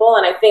other people.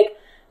 And I think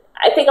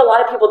a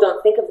lot of people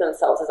don't think of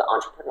themselves as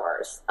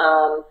entrepreneurs.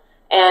 And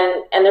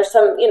there's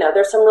some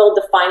real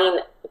defining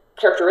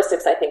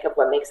characteristics, I think, of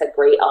what makes a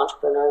great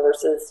entrepreneur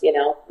versus,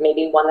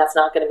 maybe one that's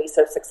not going to be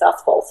so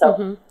successful. So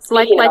mm-hmm.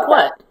 Like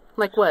what?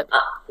 Like what?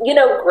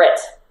 Grit.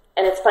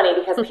 And it's funny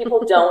because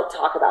people don't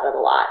talk about it a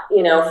lot.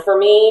 For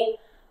me,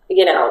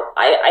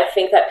 I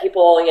think that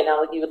people,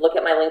 you would look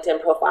at my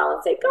LinkedIn profile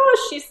and say, gosh,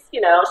 she's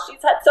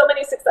had so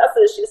many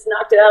successes. She just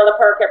knocked it out of the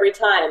park every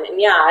time.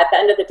 And at the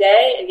end of the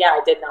day,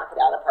 I did knock it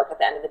out of the park at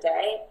the end of the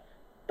day.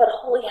 But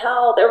holy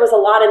hell, there was a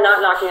lot of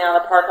not knocking it out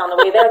of the park on the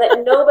way there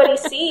that nobody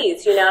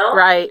sees,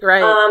 Right.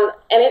 And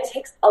it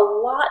takes a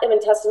lot of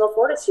intestinal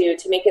fortitude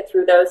to make it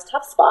through those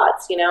tough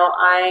spots.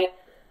 I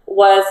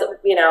was,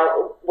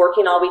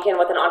 working all weekend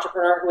with an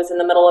entrepreneur who was in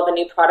the middle of a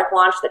new product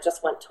launch that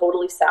just went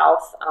totally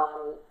south.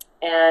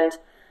 And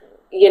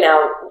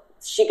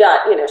she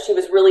got, she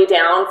was really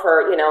down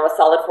for, a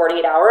solid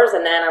 48 hours.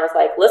 And then I was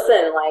like,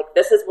 listen,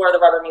 this is where the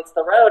rubber meets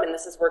the road and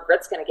this is where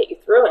grit's going to get you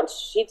through. And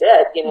she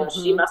did, mm-hmm.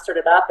 She mustered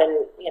it up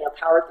and,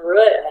 powered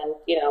through it. And,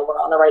 we're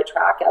on the right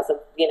track as of,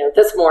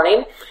 this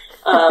morning.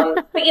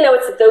 But,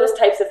 it's those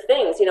types of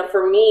things,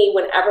 for me,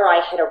 whenever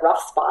I hit a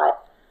rough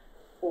spot,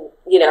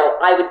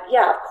 I would,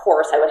 of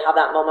course, I would have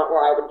that moment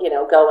where I would,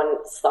 go and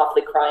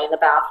softly cry in the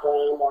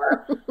bathroom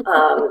or,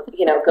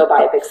 go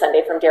buy a big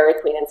sundae from Dairy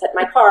Queen and sit in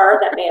my car.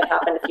 That may have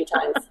happened a few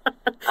times.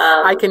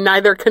 I can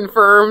neither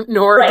confirm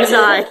nor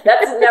deny.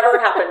 That's never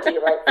happened to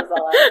you, right,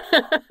 Priscilla?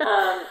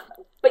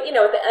 But,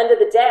 at the end of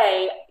the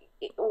day,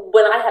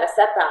 when I had a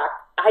setback,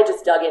 I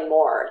just dug in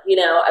more,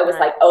 I was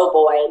like, oh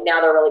boy, now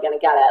they're really going to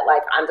get it.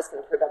 Like, I'm just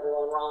going to prove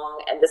everyone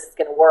wrong and this is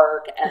going to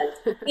work. And,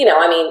 you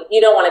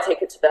don't want to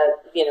take it to the,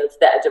 to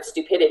the edge of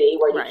stupidity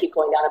where you keep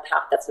going down a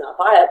path that's not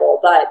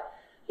viable. But,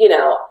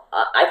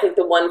 I think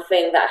the one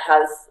thing that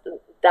has,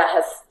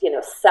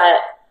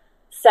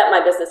 set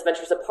my business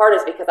ventures apart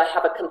is because I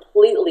have a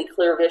completely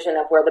clear vision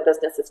of where the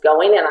business is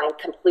going and I'm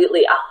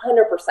completely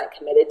 100%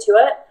 committed to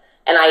it.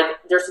 And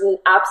there's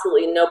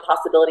absolutely no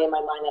possibility in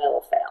my mind that I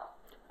will fail.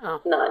 Oh,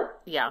 none.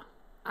 Yeah.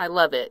 I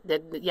love it.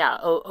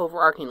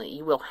 Overarchingly,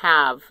 you will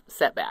have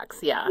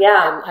setbacks. Yeah.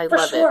 Yeah, I for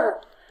love sure.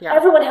 It. Yeah.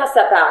 Everyone has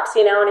setbacks,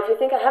 and if you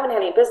think I haven't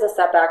had any business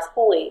setbacks,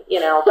 holy,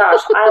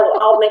 gosh,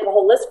 I'll make a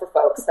whole list for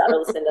folks that are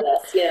listening to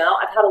this.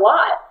 I've had a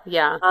lot.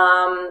 Yeah.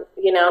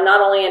 Not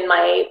only in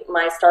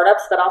my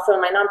startups, but also in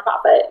my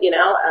nonprofit.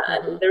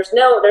 Mm-hmm. There's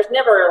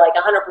never like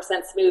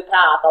 100% smooth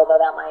path, although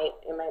it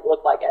might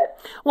look like it.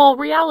 Well,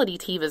 reality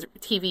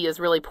TV is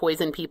really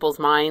poisoned people's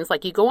minds.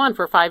 Like, you go on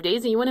for 5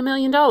 days and you win $1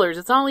 million.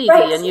 It's all easy,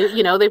 right. And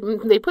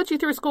they put you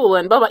through school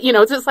and blah blah.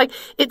 It's just like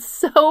it's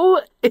so.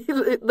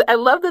 I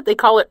love that they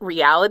call it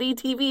reality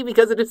TV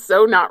because it is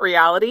so not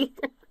reality.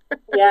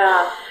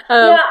 Yeah.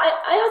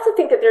 I also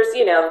think that there's a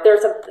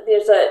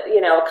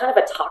kind of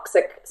a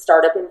toxic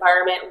startup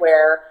environment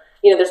where,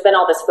 there's been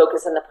all this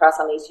focus in the press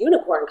on these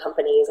unicorn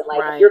companies and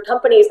if your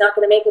company is not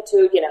going to make it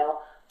to,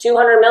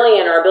 200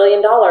 million or $1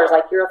 billion,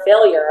 like you're a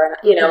failure. And,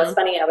 mm-hmm. It's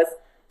funny. I was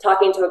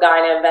talking to a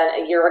guy in an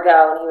event a year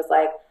ago and he was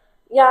like,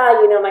 yeah,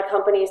 my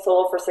company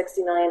sold for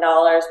 $60 million,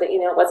 but,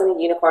 it wasn't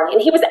a unicorn.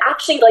 And he was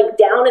actually like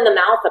down in the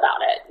mouth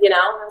about it,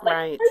 I was like,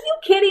 Right. are you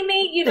kidding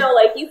me?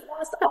 Like you've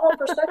lost all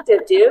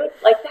perspective, dude.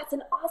 Like that's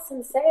an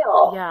awesome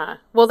sale. Yeah.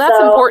 Well, that's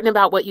important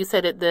about what you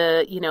said at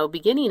the,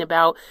 beginning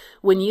about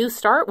when you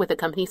start with a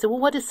company. So, well,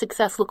 what does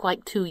success look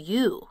like to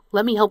you?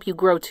 Let me help you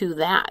grow to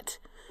that.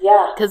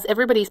 Yeah. Because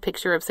everybody's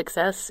picture of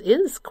success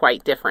is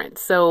quite different.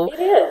 So it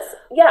is.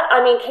 Yeah.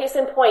 I mean, case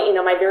in point,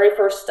 my very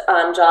first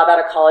job out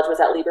of college was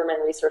at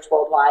Lieberman Research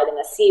Worldwide, and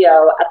the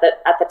CEO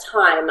at the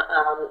time,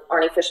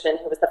 Arnie Fishman,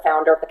 who was the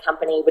founder of the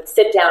company, would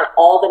sit down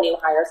all the new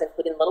hires,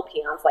 including little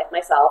peons like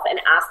myself,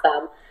 and ask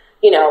them,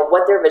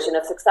 what their vision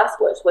of success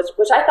was,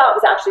 which I thought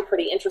was actually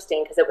pretty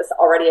interesting because it was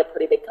already a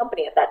pretty big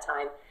company at that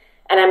time.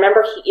 And I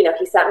remember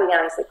he sat me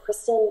down and he said,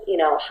 Kristen,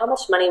 how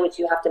much money would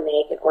you have to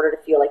make in order to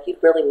feel like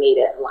you'd really made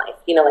it in life?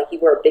 Like you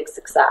were a big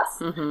success.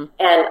 Mm-hmm.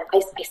 And I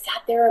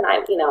sat there and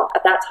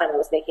at that time I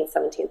was making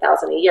 $17,000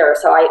 a year.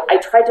 So I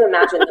tried to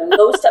imagine the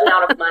most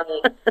amount of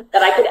money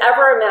that I could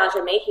ever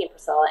imagine making,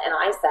 Priscilla. And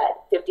I said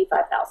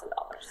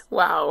 $55,000.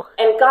 Wow.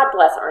 And God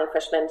bless Arnie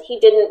Fishman. He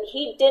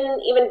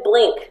didn't even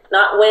blink,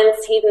 not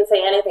wince. He didn't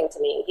say anything to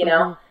me,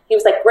 Mm-hmm. He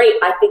was like, great,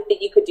 I think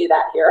that you could do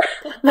that here.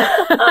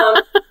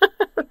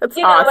 That's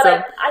awesome.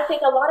 But I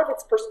think a lot of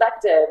it's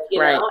perspective,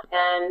 right. know,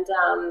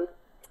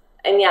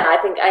 and yeah,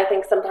 I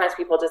think sometimes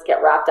people just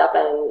get wrapped up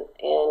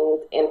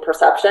in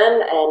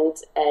perception and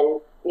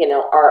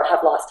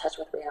have lost touch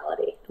with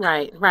reality.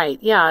 Right.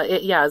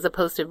 Yeah. As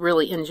opposed to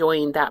really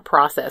enjoying that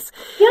process.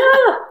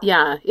 Yeah.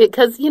 Yeah.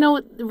 Because,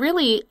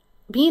 really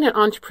being an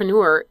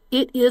entrepreneur,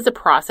 it is a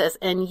process,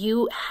 and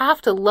you have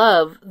to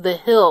love the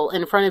hill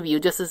in front of you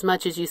just as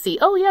much as you see,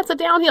 oh yeah, it's a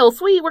downhill,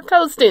 sweet, we're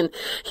coasting,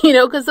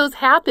 because those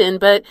happen.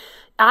 But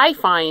I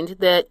find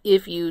that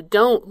if you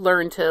don't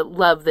learn to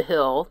love the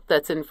hill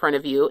that's in front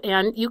of you,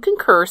 and you can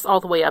curse all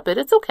the way up it,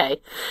 it's okay.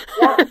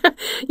 Yeah.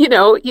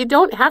 You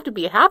don't have to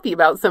be happy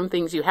about some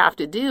things you have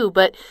to do,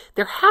 but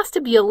there has to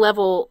be a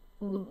level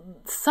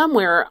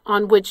somewhere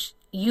on which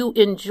you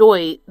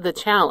enjoy the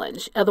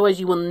challenge. Otherwise,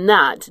 you will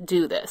not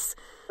do this.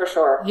 For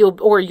sure.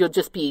 You'll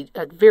just be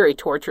a very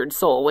tortured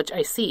soul, which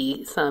I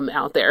see some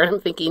out there. And I'm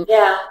thinking,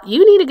 yeah,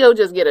 you need to go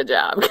just get a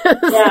job.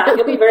 Yeah,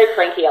 you'll be very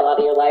cranky a lot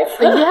of your life.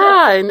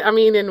 Yeah,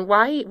 and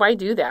why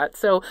do that?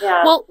 So,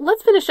 yeah. Well,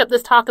 let's finish up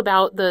this talk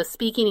about the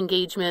speaking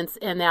engagements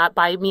and that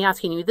by me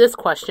asking you this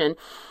question.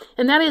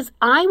 And that is,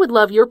 I would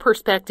love your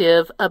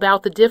perspective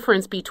about the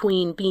difference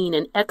between being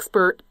an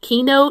expert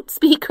keynote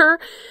speaker,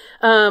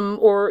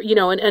 or,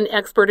 an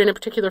expert in a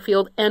particular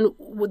field, and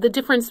the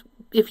difference,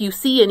 if you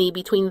see any,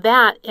 between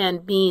that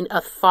and being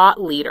a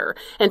thought leader.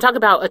 And talk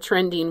about a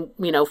trending,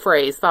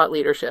 phrase, thought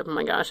leadership. Oh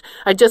my gosh.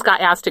 I just got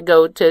asked to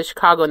go to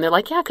Chicago, and they're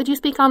like, yeah, could you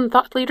speak on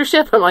thought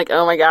leadership? I'm like,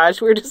 oh my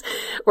gosh, we're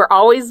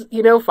always,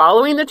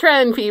 following the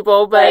trend,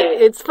 people. But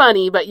right. It's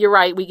funny, but you're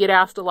right. We get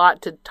asked a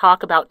lot to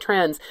talk about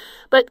trends.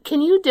 But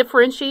can you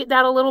differentiate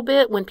that a little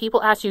bit? When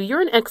people ask you,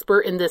 you're an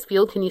expert in this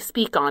field, can you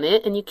speak on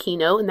it? And you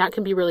keynote, and that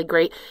can be really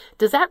great.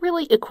 Does that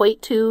really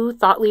equate to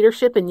thought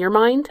leadership in your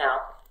mind? No.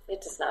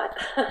 It does not.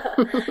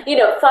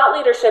 Thought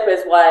leadership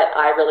is what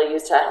I really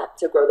use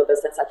to grow the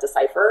business at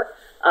Decipher.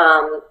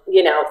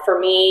 For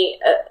me,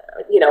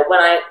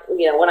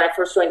 when I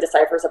first joined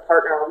Decipher as a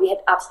partner, we had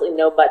absolutely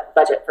no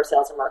budget for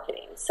sales and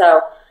marketing.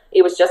 So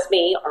it was just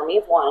me, army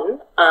of one,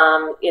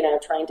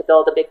 trying to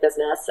build a big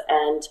business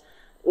and,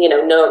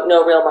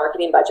 no real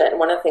marketing budget. And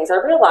one of the things I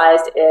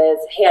realized is,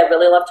 hey, I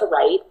really love to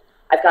write.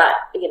 I've got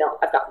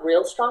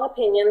real strong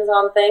opinions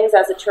on things,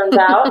 as it turns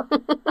out,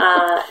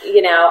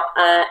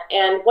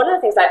 and one of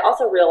the things I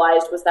also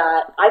realized was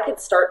that I could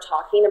start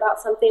talking about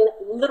something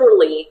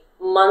literally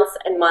months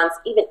and months,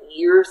 even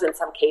years in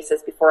some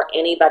cases, before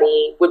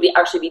anybody would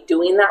actually be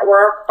doing that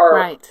work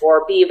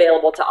or be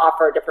available to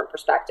offer a different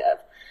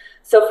perspective.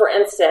 So, for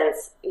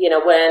instance,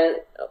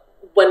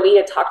 when we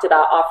had talked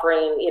about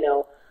offering,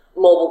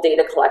 mobile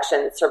data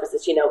collection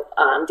services,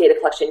 data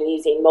collection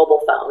using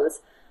mobile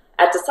phones.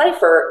 At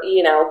Decipher,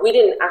 we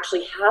didn't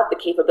actually have the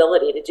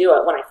capability to do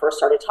it when I first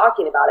started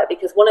talking about it,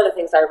 because one of the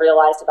things I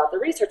realized about the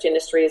research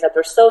industry is that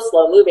they're so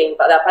slow moving,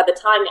 but that by the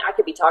time I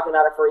could be talking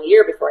about it for a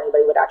year before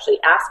anybody would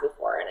actually ask me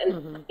for it.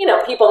 And,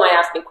 people might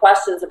ask me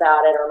questions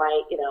about it or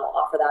might,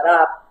 offer that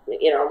up,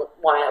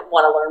 want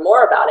to learn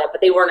more about it, but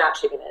they weren't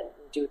actually going to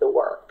do the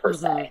work per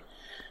se.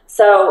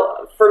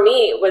 So for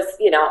me, it was,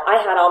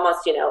 I had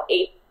almost,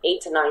 8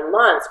 to 9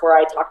 months where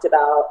I talked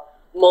about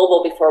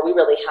mobile before we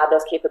really had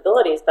those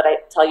capabilities. But I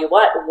tell you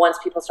what, once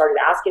people started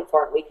asking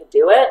for it and we could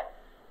do it,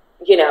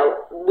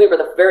 we were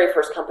the very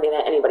first company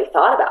that anybody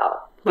thought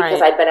about,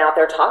 because I'd been out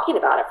there talking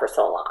about it for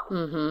so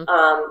long.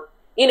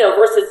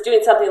 Versus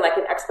doing something like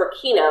an expert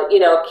keynote.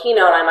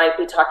 Keynote, I might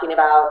be talking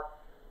about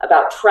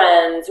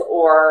trends,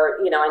 or,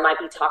 I might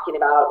be talking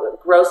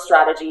about growth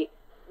strategy.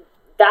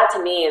 That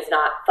to me is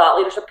not thought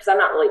leadership, because I'm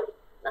not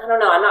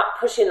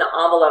pushing the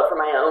envelope for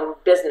my own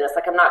business.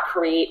 Like, I'm not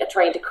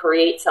trying to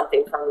create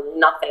something from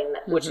nothing,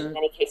 which in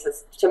many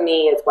cases to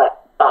me is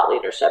what thought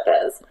leadership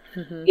is.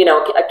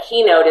 A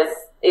keynote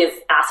is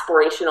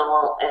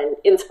aspirational and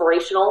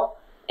inspirational.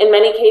 in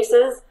many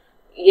cases,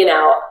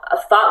 a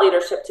thought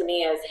leadership to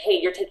me is, hey,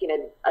 you're taking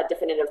a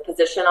definitive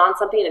position on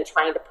something and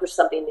trying to push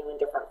something new and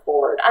different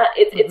forward.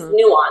 It's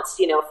nuanced,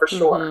 for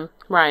sure.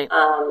 Right.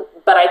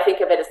 But I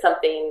think of it as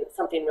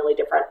something really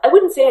different. I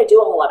wouldn't say I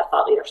do a whole lot of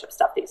thought leadership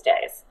stuff these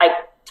days.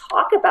 I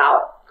talk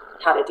about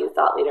how to do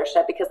thought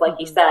leadership because, like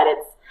you said,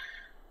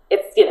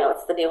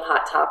 it's the new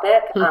hot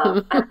topic,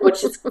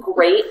 which is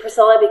great,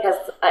 Priscilla, because,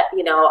 a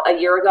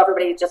year ago,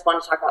 everybody just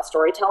wanted to talk about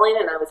storytelling.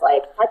 And I was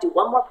like, if I do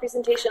one more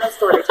presentation on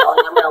storytelling,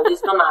 I'm going to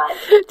lose my mind.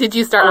 Did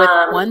you start with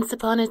Once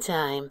Upon a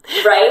Time?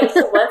 Right. And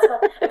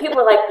people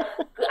were like,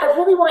 I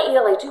really want you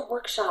to do a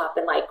workshop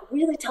and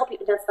really tell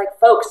people. And it's like,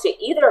 folks, you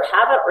either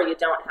have it or you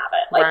don't have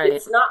it. Right.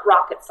 It's not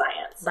rocket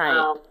science.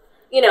 Right.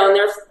 And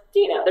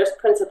there's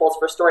principles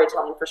for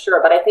storytelling for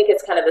sure, but I think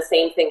it's kind of the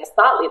same thing as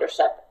thought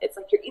leadership. It's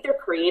like you're either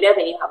creative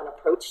and you have an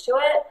approach to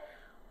it,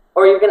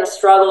 or you're going to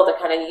struggle to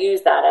kind of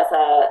use that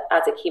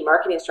as a key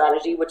marketing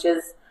strategy, which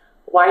is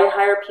why you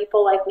hire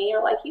people like me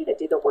or like you to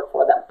do the work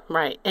for them.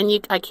 Right. And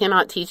I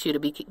cannot teach you to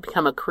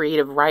become a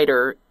creative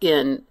writer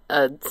in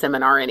a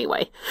seminar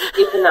anyway.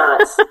 You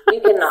cannot. Sorry.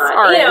 And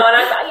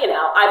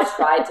I've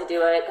tried to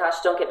do it.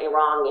 Gosh, don't get me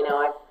wrong.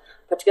 I've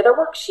put together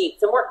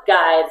worksheets and work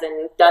guides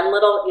and done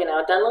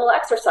little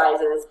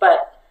exercises.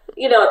 But, at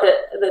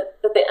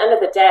the end of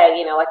the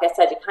day, like I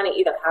said, you kind of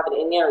either have it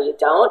in you or you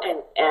don't.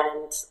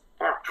 And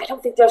I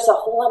don't think there's a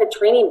whole lot of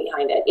training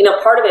behind it.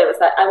 Part of it was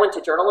that I went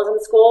to journalism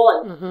school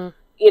and,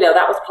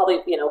 that was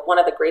probably, one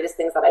of the greatest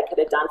things that I could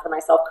have done for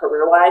myself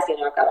career-wise.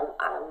 I've got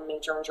a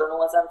major in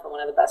journalism from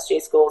one of the best J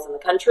schools in the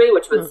country,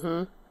 which was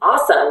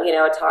awesome.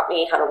 It taught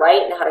me how to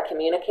write and how to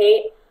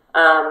communicate.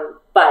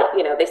 But,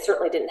 they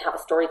certainly didn't have a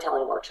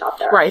storytelling workshop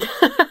there. Right.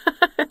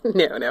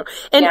 No.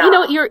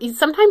 And,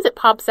 sometimes it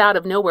pops out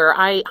of nowhere.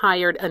 I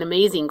hired an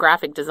amazing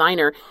graphic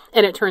designer,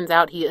 and it turns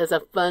out he is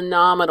a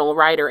phenomenal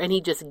writer, and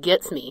he just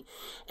gets me.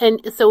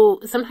 And so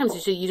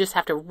sometimes you just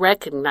have to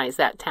recognize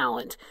that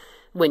talent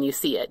when you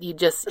see it. You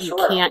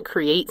can't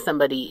create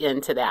somebody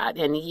into that.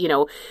 And,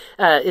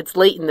 it's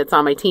Leighton that's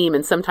on my team.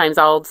 And sometimes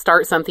I'll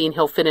start something,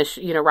 he'll finish,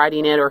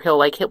 writing it, or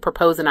he'll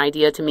propose an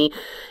idea to me.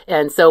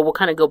 And so we'll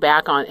kind of go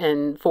back on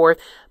and forth.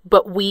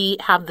 But we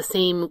have the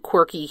same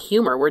quirky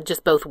humor. We're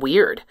just both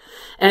weird.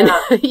 And,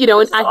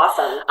 and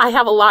awesome. I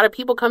have a lot of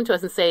people come to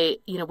us and say,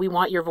 we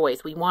want your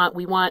voice. We want,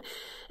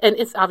 and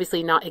it's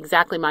obviously not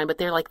exactly mine, but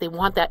they're like, they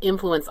want that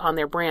influence on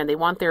their brand. They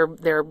want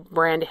their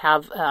brand to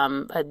have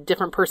a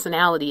different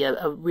personality,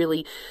 a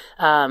really,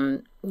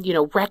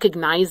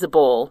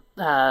 recognizable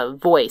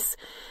voice.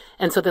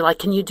 And so they're like,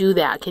 can you do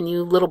that? Can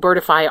you little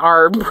birdify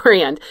our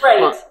brand?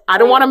 Right. Well, I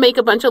don't want to make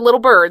a bunch of little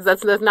birds.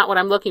 That's not what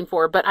I'm looking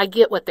for, but I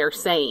get what they're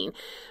saying.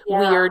 Yeah.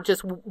 We are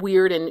just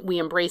weird and we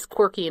embrace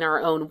quirky in our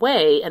own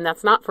way. And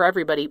that's not for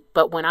everybody.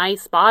 But when I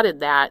spotted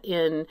that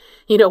in,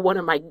 one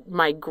of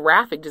my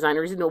graphic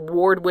designers, an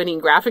award-winning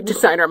graphic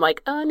designer, I'm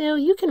like, oh no,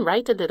 you can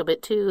write a little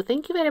bit too.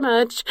 Thank you very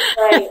much.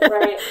 Right.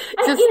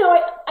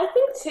 I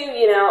think too,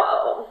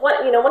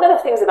 one of the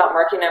things about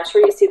marketing, I'm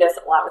sure you see this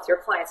a lot with your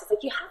clients, is like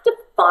you have to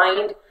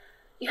find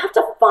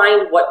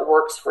what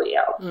works for you.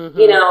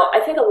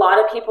 I think a lot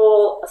of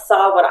people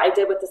saw what I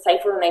did with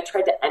Decipher and they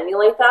tried to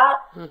emulate that.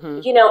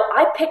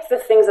 I picked the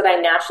things that I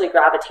naturally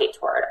gravitate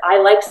toward.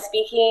 I like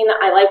speaking.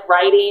 I like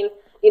writing.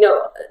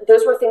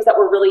 Those were things that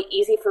were really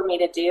easy for me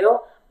to do.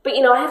 But,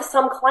 I have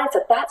some clients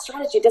that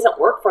strategy doesn't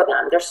work for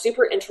them. They're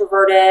super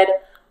introverted,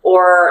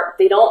 or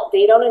they don't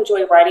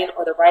enjoy writing,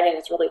 or the writing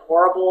is really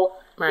horrible.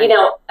 Right.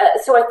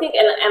 So I think,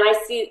 and I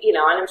see, and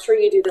I'm sure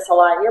you do this a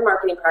lot in your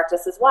marketing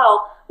practice as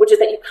well, which is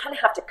that you kind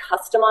of have to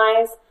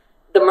customize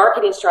the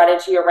marketing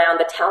strategy around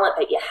the talent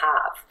that you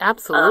have.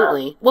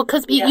 Absolutely. Well,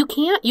 because you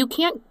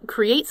can't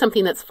create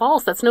something that's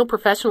false. That's no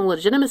professional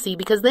legitimacy,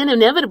 because then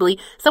inevitably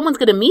someone's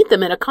going to meet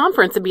them at a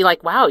conference and be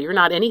like, wow, you're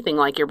not anything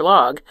like your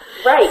blog.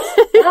 Right.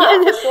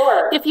 Yeah, for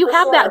sure. If you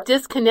have that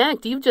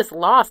disconnect, you've just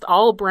lost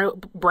all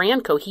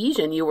brand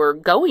cohesion you were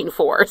going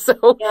for.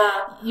 So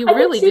you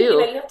really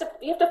do.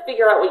 You have to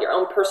figure out what your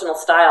own personal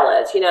style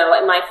is.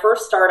 In my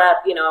first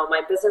startup,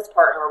 my business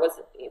partner was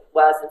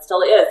and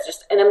still is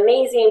just an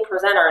amazing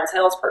presenter and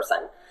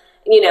salesperson.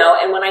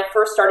 And when I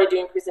first started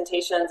doing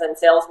presentations and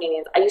sales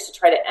meetings, I used to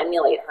try to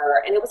emulate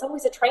her, and it was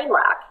always a train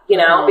wreck,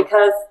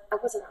 because I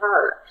wasn't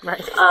her.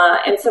 Right.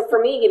 And so for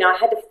me, I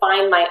had to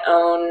find my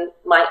own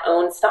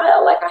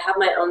style. Like I have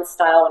my own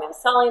style when I'm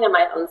selling and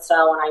my own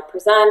style when I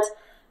present,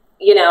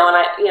 and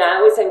I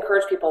always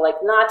encourage people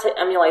not to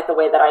emulate the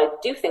way that I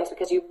do things,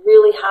 because you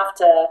really have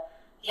to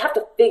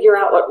figure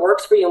out what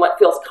works for you and what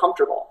feels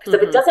comfortable. Because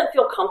if it doesn't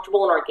feel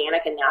comfortable and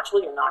organic and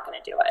natural, you're not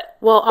going to do it.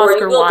 Well, or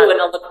you will do it and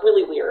it'll look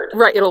really weird.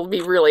 Right, it'll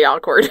be really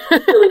awkward.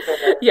 Really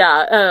weird.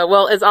 Yeah,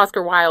 well, as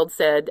Oscar Wilde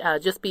said,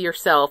 just be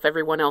yourself.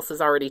 Everyone else is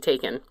already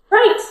taken.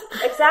 Right,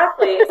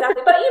 exactly.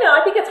 But,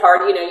 I think it's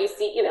hard. You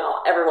see,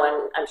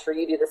 everyone, I'm sure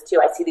you do this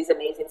too. I see these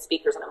amazing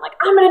speakers and I'm like,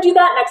 I'm going to do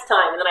that next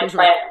time. And then I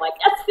try it and I'm like,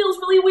 that feels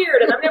really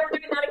weird and I'm never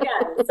doing that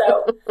again.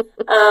 So,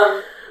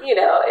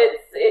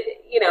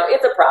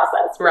 it's a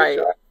process for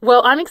sure.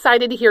 Well, I'm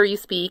excited to hear you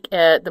speak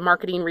at the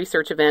marketing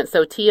research event.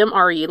 So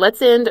TMRE, let's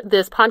end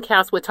this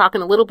podcast with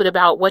talking a little bit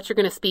about what you're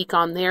going to speak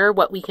on there,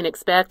 what we can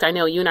expect. I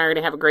know you and I are going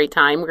to have a great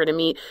time. We're going to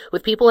meet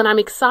with people, and I'm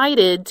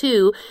excited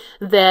too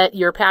that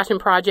your passion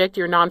project,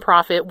 your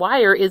nonprofit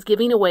WIRE, is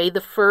giving away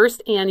the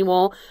first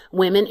annual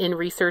Women in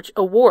Research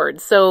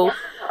Award. So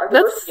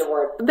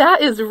that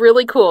is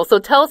really cool. So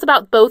tell us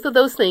about both of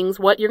those things,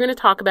 what you're going to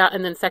talk about,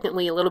 and then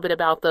secondly, a little bit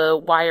about the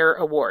WIRE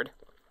Award.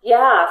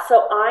 Yeah,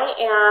 so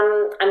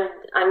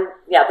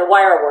the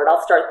WIRE Award,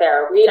 I'll start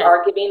there. We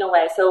are giving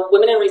away, so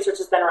Women in Research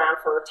has been around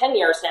for 10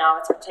 years now.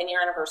 It's our 10-year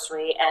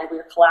anniversary, and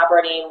we're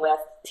collaborating with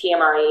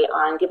TMRE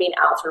on giving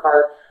out sort of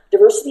our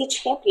Diversity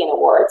Champion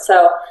Award.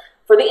 So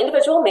for the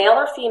individual, male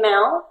or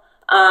female,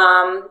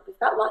 we've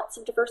got lots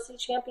of diversity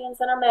champions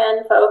that are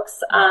men, folks.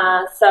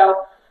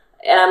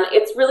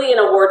 It's really an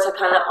award to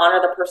kind of honor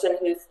the person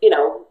who's,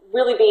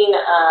 really being,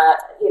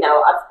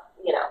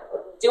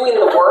 doing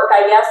the work,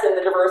 I guess, in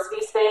the diversity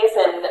space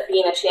and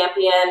being a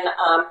champion,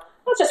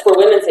 not just for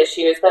women's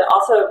issues, but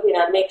also,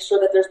 make sure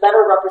that there's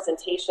better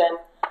representation,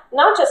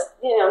 not just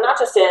in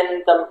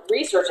the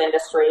research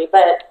industry,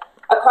 but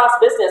across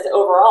business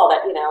overall,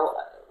 that,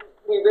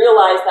 we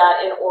realize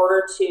that in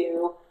order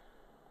to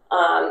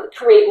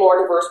create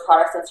more diverse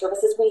products and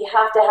services, we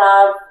have to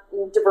have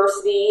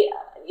diversity,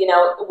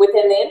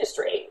 within the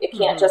industry. It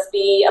can't just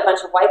be a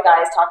bunch of white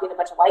guys talking to a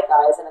bunch of white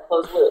guys in a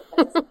closed loop.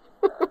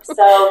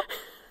 So,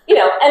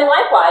 and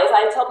likewise,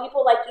 I tell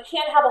people, you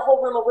can't have a whole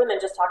room of women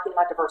just talking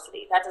about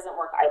diversity. That doesn't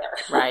work either.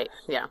 Right.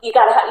 Yeah. You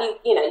gotta have,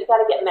 you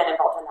gotta get men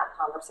involved in that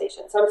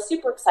conversation. So I'm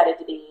super excited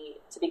to be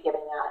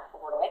giving that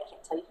award away. I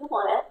can't tell you who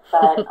won it,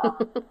 but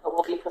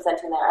we'll be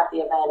presenting that at the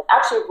event.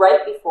 Actually,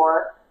 right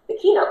before the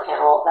keynote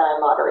panel that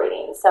I'm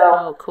moderating. So.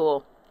 Oh,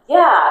 cool.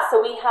 Yeah.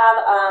 So we have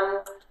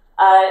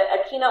a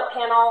keynote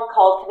panel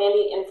called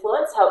Commanding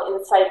Influence: How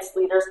Insights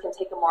Leaders Can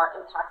Take a More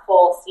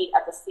Impactful Seat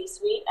at the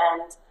C-Suite.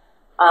 And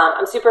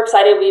I'm super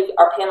excited.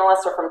 Our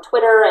panelists are from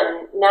Twitter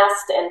and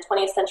Nest and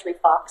 20th Century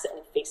Fox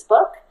and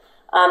Facebook.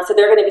 So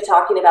they're going to be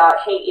talking about,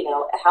 hey,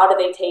 how do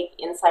they take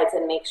insights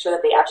and make sure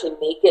that they actually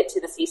make it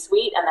to the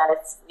C-suite, and that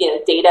it's,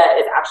 data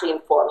is actually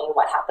informing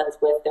what happens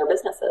with their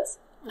businesses.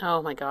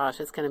 Oh my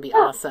gosh, it's going to be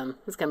awesome.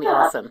 It's going to be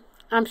awesome.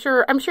 I'm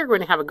sure we're going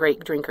to have a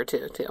great drink or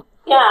two too.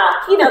 Yeah,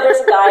 there's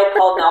a guy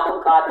called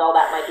Malcolm Gladwell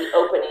that might be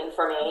opening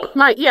for me.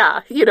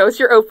 It's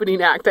your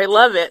opening act. I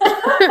love it.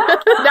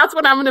 That's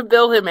what I'm going to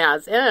bill him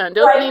as. And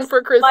opening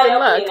for Kristen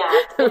Luck.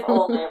 If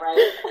only,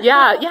 right?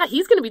 Yeah,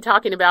 he's going to be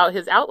talking about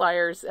his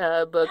Outliers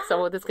book,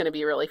 so that's going to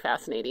be really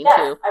fascinating too.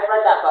 I've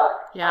read that book.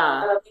 Yeah,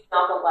 I'm a big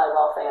Malcolm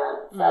Gladwell fan.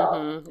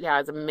 So. Yeah,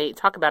 it's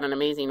talk about an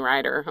amazing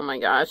writer. Oh my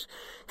gosh,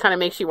 kind of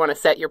makes you want to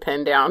set your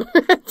pen down.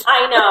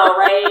 I know,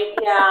 right?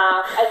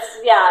 Yeah.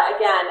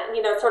 Again,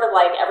 sort of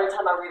like every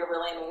time I read a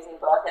really amazing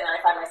book and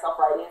I find myself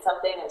writing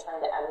something and trying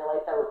to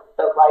emulate the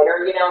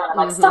writer, and I'm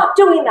like, stop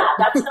doing that.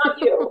 That's not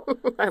you.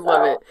 I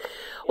love it.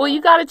 Well, you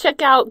got to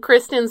check out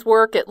Kristen's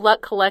work at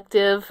Luck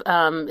Collective.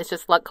 It's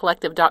just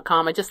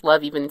luckcollective.com. I just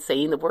love even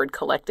saying the word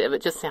collective.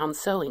 It just sounds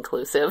so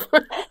inclusive.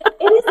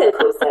 It is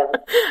inclusive.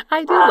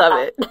 I do love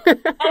it. And,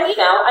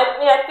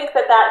 I think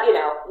that,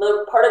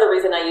 part of the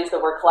reason I use the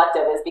word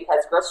collective is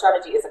because growth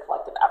strategy is a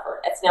collective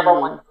effort. It's never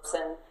one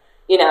person,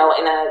 in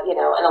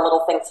a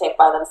little think tank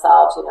by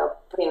themselves,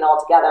 putting it all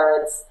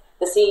together. It's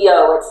the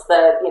CEO, it's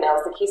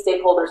the key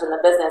stakeholders in the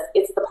business.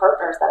 It's the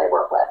partners that I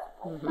work with.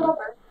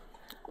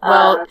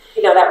 Well,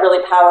 that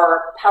really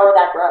power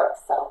that growth.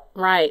 So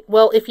right.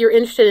 Well, if you're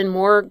interested in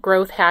more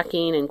growth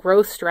hacking and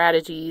growth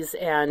strategies,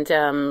 and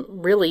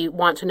really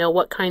want to know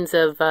what kinds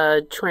of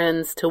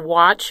trends to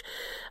watch,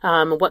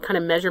 what kind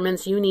of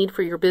measurements you need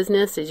for your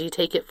business as you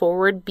take it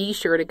forward, be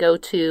sure to go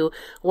to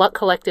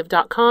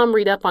luckcollective.com,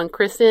 read up on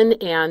Kristen,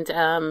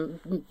 and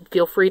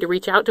feel free to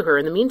reach out to her.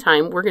 In the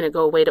meantime, we're going to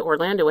go away to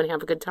Orlando and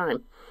have a good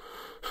time.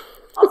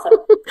 Awesome.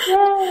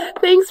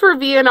 Thanks for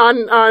being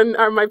on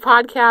my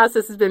podcast.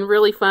 This has been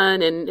really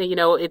fun. And,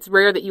 it's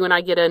rare that you and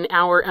I get an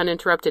hour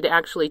uninterrupted to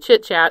actually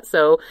chit chat.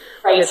 So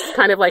It's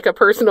kind of like a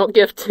personal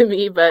gift to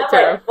me. But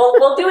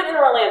we'll do it in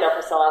Orlando,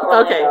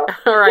 Priscilla. Okay.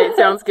 All right.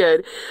 Sounds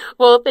good.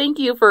 Well, thank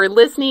you for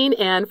listening.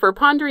 And for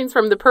Ponderings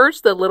from the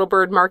Perch, the Little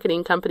Bird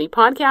Marketing Company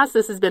podcast,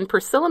 this has been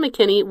Priscilla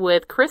McKinney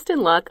with Kristen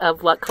Luck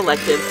of Luck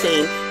Collective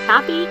saying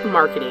happy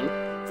marketing.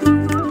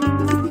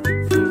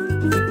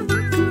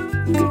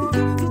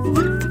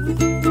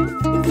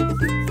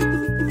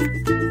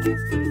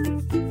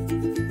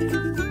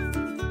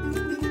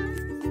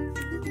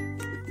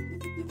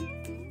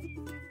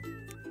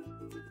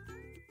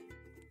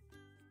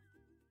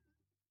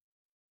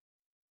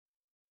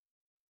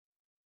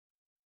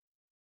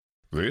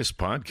 This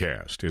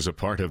podcast is a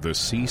part of the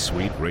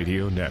C-Suite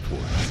Radio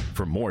Network.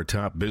 For more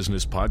top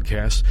business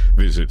podcasts,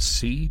 visit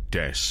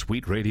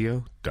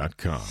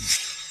c-suiteradio.com.